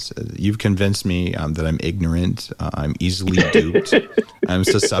for this. You've convinced me that I'm ignorant, I'm easily duped, I'm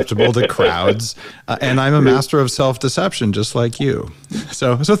susceptible to crowds, and I'm a master of self-deception, just like you.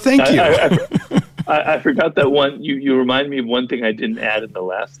 So thank you. I forgot that one. You remind me of one thing I didn't add in the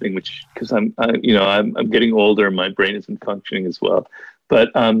last thing, which because I'm getting older, and my brain isn't functioning as well. But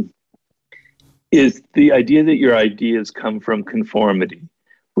is the idea that your ideas come from conformity.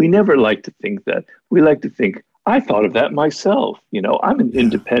 We never like to think that. We like to think, I thought of that myself. I'm an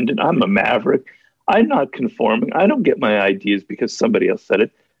independent. I'm a maverick. I'm not conforming. I don't get my ideas because somebody else said it.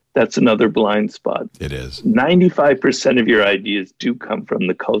 That's another blind spot. It is. 95% of your ideas do come from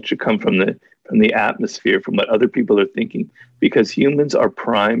the culture, come from the atmosphere, from what other people are thinking, because humans are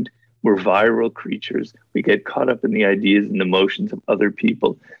primed. We're viral creatures. We get caught up in the ideas and emotions of other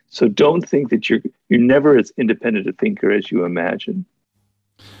people. So don't think that you're never as independent a thinker as you imagine.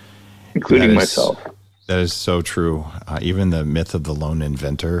 Including myself. That is so true. Even the myth of the lone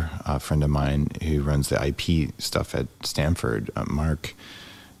inventor, a friend of mine who runs the IP stuff at Stanford, Mark,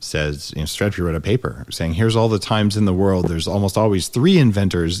 says, Strategy wrote a paper saying, here's all the times in the world, there's almost always 3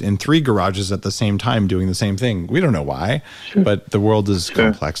 inventors in 3 garages at the same time doing the same thing. We don't know why, but the world is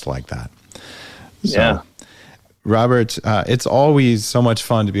complex like that. So, Robert, it's always so much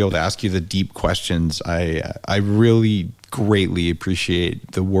fun to be able to ask you the deep questions. I really greatly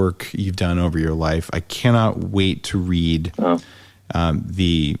appreciate the work you've done over your life. I cannot wait to read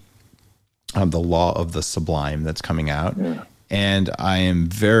the Law of the Sublime that's coming out. Yeah. And I am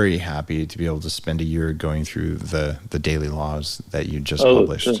very happy to be able to spend a year going through the daily laws that you just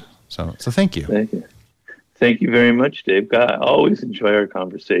published. So thank you. Thank you. Thank you very much, Dave. God, I always enjoy our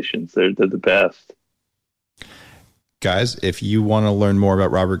conversations. They're the best. Guys, if you want to learn more about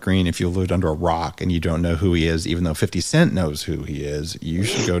Robert Greene, if you lived under a rock and you don't know who he is, even though 50 Cent knows who he is, you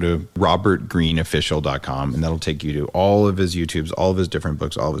should go to robertgreeneofficial.com, and that'll take you to all of his YouTubes, all of his different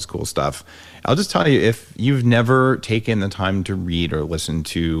books, all of his cool stuff. I'll just tell you, if you've never taken the time to read or listen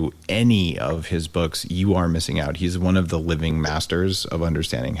to any of his books, you are missing out. He's one of the living masters of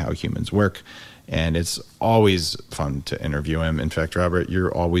understanding how humans work. And it's always fun to interview him. In fact, Robert,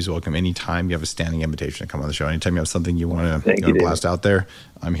 you're always welcome. Anytime you have a standing invitation to come on the show, anytime you have something you want to blast out there,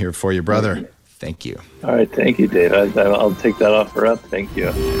 I'm here for you, brother. Thank you. All right. Thank you, Dave. I'll take that offer up. Thank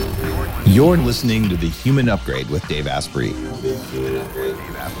you. You're listening to The Human Upgrade with Dave Asprey.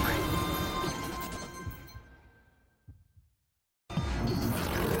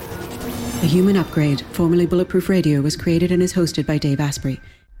 The Human Upgrade, formerly Bulletproof Radio, was created and is hosted by Dave Asprey.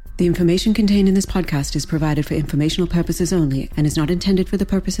 The information contained in this podcast is provided for informational purposes only and is not intended for the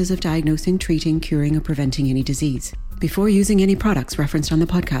purposes of diagnosing, treating, curing, or preventing any disease. Before using any products referenced on the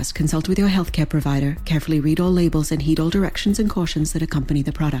podcast, consult with your healthcare provider, carefully read all labels, and heed all directions and cautions that accompany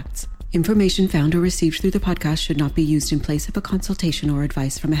the products. Information found or received through the podcast should not be used in place of a consultation or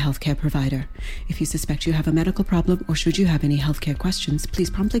advice from a healthcare provider. If you suspect you have a medical problem or should you have any healthcare questions, please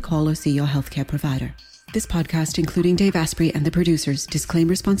promptly call or see your healthcare provider. This podcast, including Dave Asprey and the producers, disclaim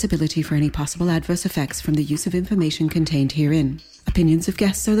responsibility for any possible adverse effects from the use of information contained herein. Opinions of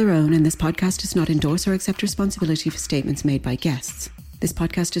guests are their own, and this podcast does not endorse or accept responsibility for statements made by guests. This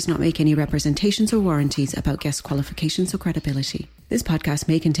podcast does not make any representations or warranties about guest qualifications or credibility. This podcast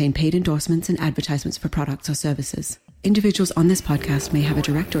may contain paid endorsements and advertisements for products or services. Individuals on this podcast may have a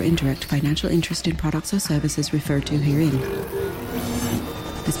direct or indirect financial interest in products or services referred to herein.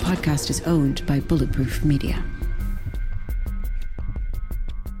 This podcast is owned by Bulletproof Media.